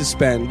vow to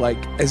spend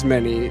like as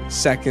many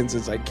seconds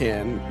as I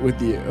can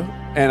with you.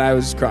 And I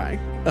was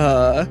crying.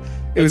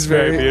 It was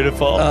very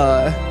beautiful.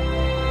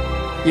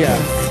 Yeah.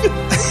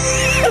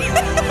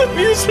 The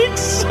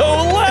music's so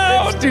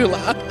loud. It's too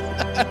loud.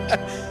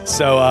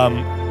 So,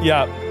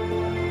 yeah.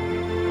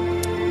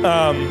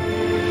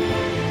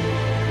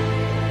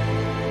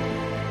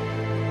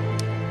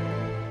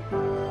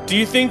 Do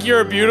you think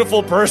you're a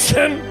beautiful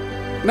person?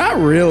 Not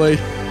really.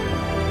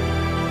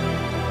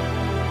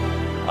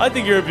 I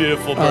think you're a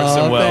beautiful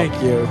person. Thank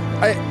you.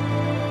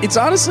 It's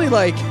honestly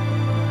like,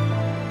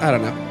 I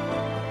don't know.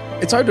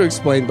 It's hard to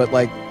explain, but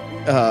like,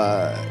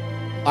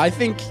 I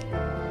think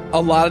a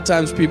lot of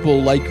times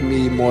people like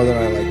me more than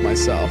I like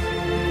myself.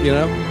 You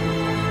know?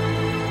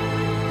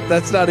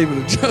 That's not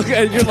even a joke.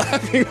 You're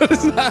laughing, but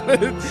it's not.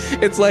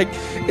 It's like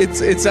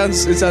it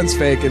sounds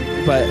fake,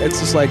 but it's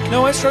just like,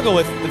 no. I struggle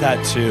with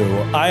that too.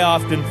 I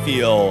often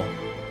feel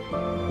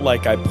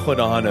like I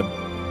put on a.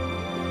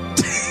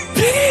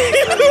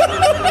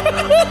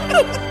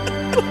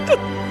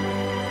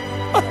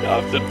 I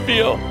often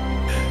feel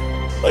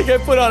like I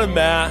put on a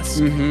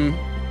mask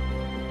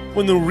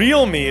when the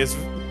real me is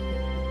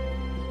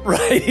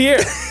right here.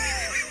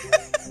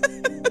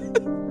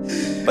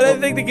 But I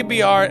think it can be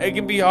hard. It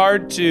can be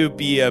hard to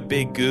be a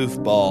big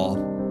goofball.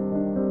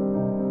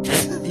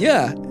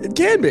 Yeah, it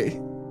can be.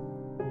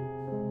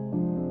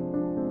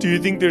 Do you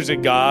think there's a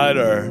God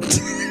or?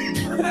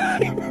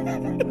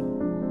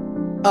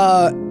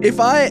 If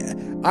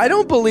I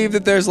don't believe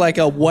that there's like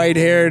a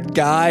white-haired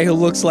guy who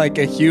looks like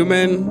a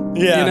human,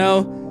 you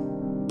know?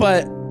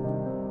 But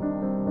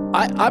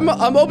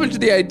I'm open to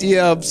the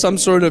idea of some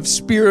sort of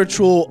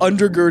spiritual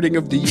undergirding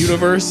of the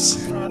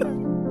universe.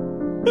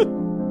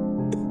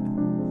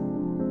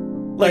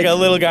 Like a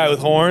little guy with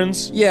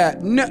horns? Yeah.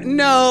 No.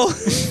 No.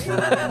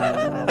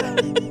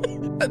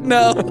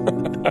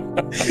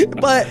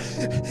 But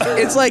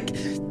it's like,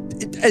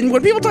 and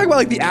when people talk about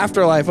like the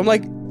afterlife, I'm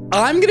like,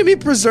 I'm gonna be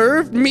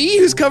preserved. Me,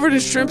 who's covered in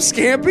shrimp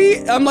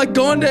scampi. I'm like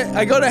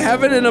I go to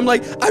heaven, and I'm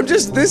like, I'm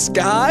just this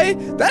guy.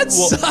 That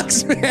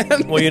sucks,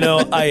 man. Well, you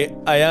know, I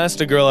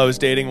asked a girl I was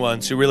dating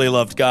once who really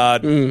loved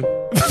God. Not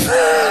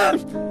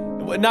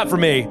for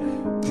me,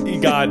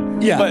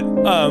 God. Yeah. But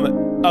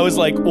I was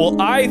like,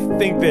 well, I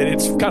think that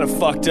it's kind of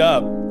fucked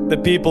up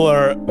that people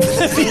are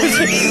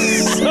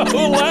so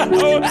loud.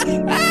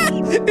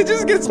 It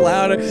just gets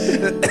louder.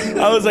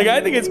 I was like, I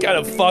think it's kind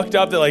of fucked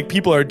up that like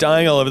people are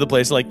dying all over the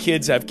place. Like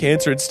kids have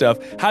cancer and stuff.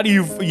 How do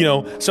you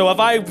know? So if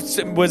I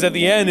was at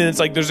the end and it's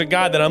like there's a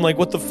God, then I'm like,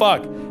 what the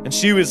fuck? And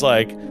she was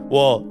like,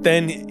 well,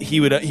 then he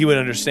would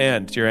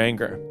understand your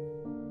anger.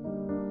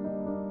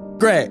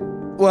 Great.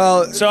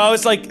 Well, so I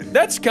was like,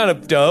 that's kind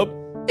of dope.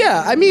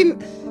 Yeah, I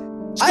mean,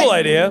 it's a cool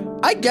idea.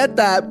 I get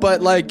that,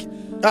 but like,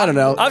 I don't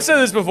know. I've said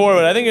this before,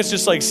 but I think it's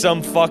just like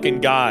some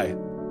fucking guy.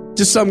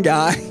 Just some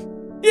guy?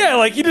 Yeah,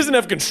 like he doesn't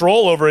have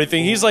control over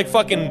anything. He's like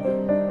fucking,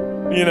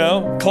 you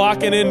know,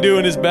 clocking in,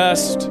 doing his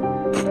best,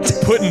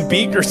 putting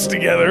beakers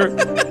together.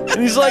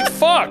 And he's like,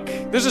 fuck,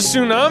 there's a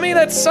tsunami?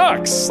 That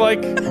sucks. Like,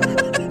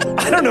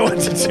 I don't know what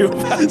to do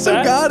about that.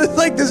 So God is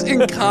like this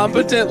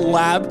incompetent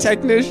lab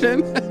technician.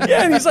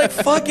 Yeah, and he's like,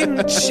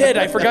 fucking shit,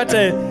 I forgot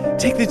to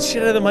take the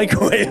shit out of the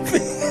microwave.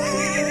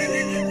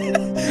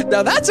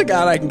 Now that's a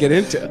God I can get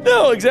into.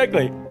 No,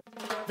 exactly.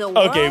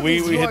 Okay,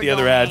 we hit the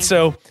other ad.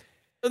 So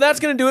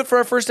that's going to do it for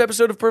our first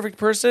episode of Perfect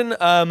Person.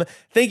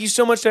 Thank you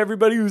so much to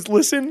everybody who's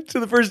listened to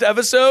the first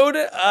episode.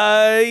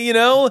 You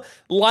know,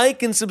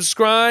 like and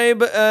subscribe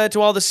to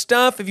all the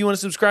stuff. If you want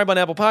to subscribe on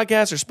Apple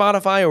Podcasts or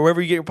Spotify or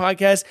wherever you get your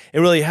podcasts, it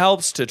really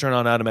helps to turn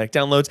on automatic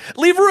downloads.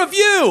 Leave a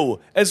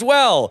review as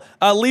well.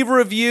 Leave a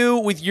review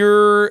with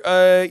your,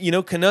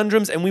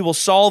 conundrums, and we will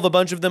solve a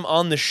bunch of them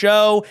on the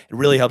show. It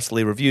really helps to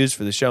leave reviews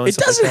for the show. And it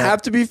doesn't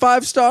have to be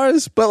 5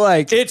 stars, but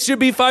like... It should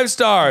be 5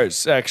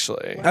 stars,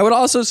 actually. I would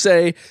also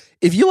say...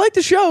 If you like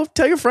the show,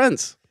 tell your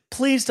friends.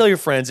 Please tell your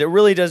friends. It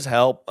really does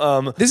help.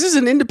 This is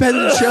an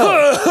independent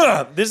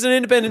show. This is an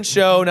independent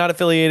show, not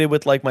affiliated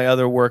with like my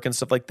other work and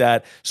stuff like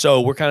that.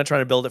 So we're kind of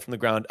trying to build it from the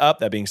ground up.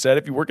 That being said,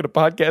 if you work at a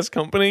podcast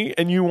company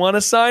and you want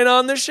to sign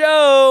on the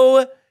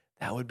show,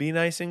 that would be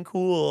nice and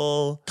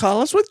cool.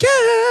 Call us with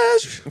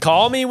cash.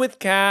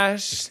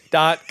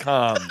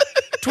 Callmewithcash.com.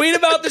 Tweet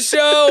about the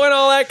show and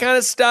all that kind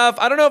of stuff.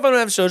 I don't know if I'm going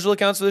to have social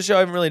accounts for the show. I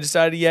haven't really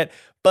decided yet.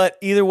 But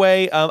either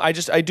way, I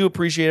do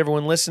appreciate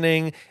everyone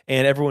listening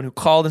and everyone who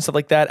called and stuff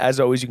like that. As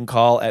always, you can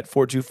call at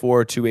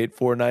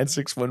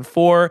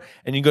 424-284-9614,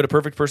 and you can go to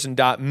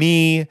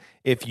perfectperson.me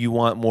if you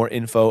want more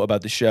info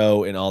about the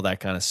show and all that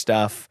kind of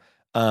stuff.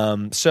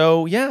 Anything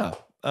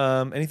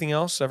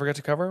else I forgot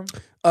to cover?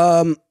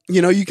 You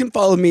can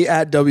follow me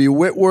at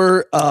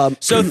Witwer.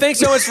 So thanks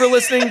so much for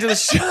listening to the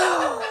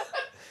show.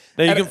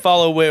 Now you can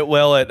follow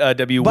Will at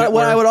W. But Witwer.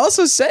 what I would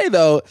also say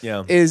though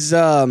is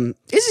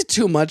it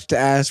too much to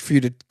ask for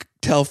you to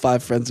tell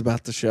 5 friends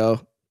about the show?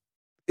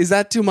 Is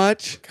that too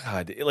much?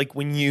 God, like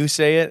when you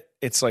say it,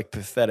 it's like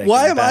pathetic.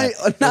 Why am I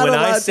not when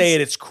allowed I say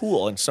it, it's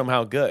cool and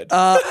somehow good.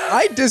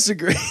 I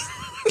disagree.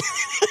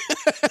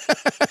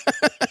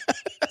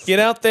 Get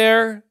out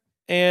there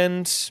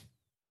and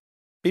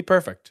be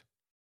perfect.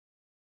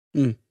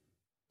 Then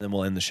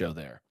we'll end the show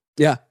there.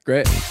 Yeah,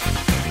 great.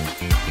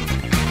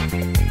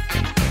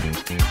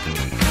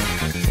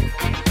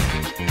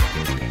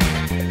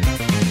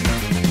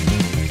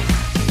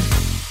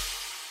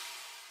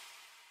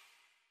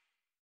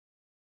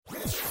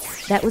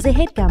 That was a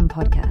HeadGum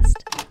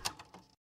podcast.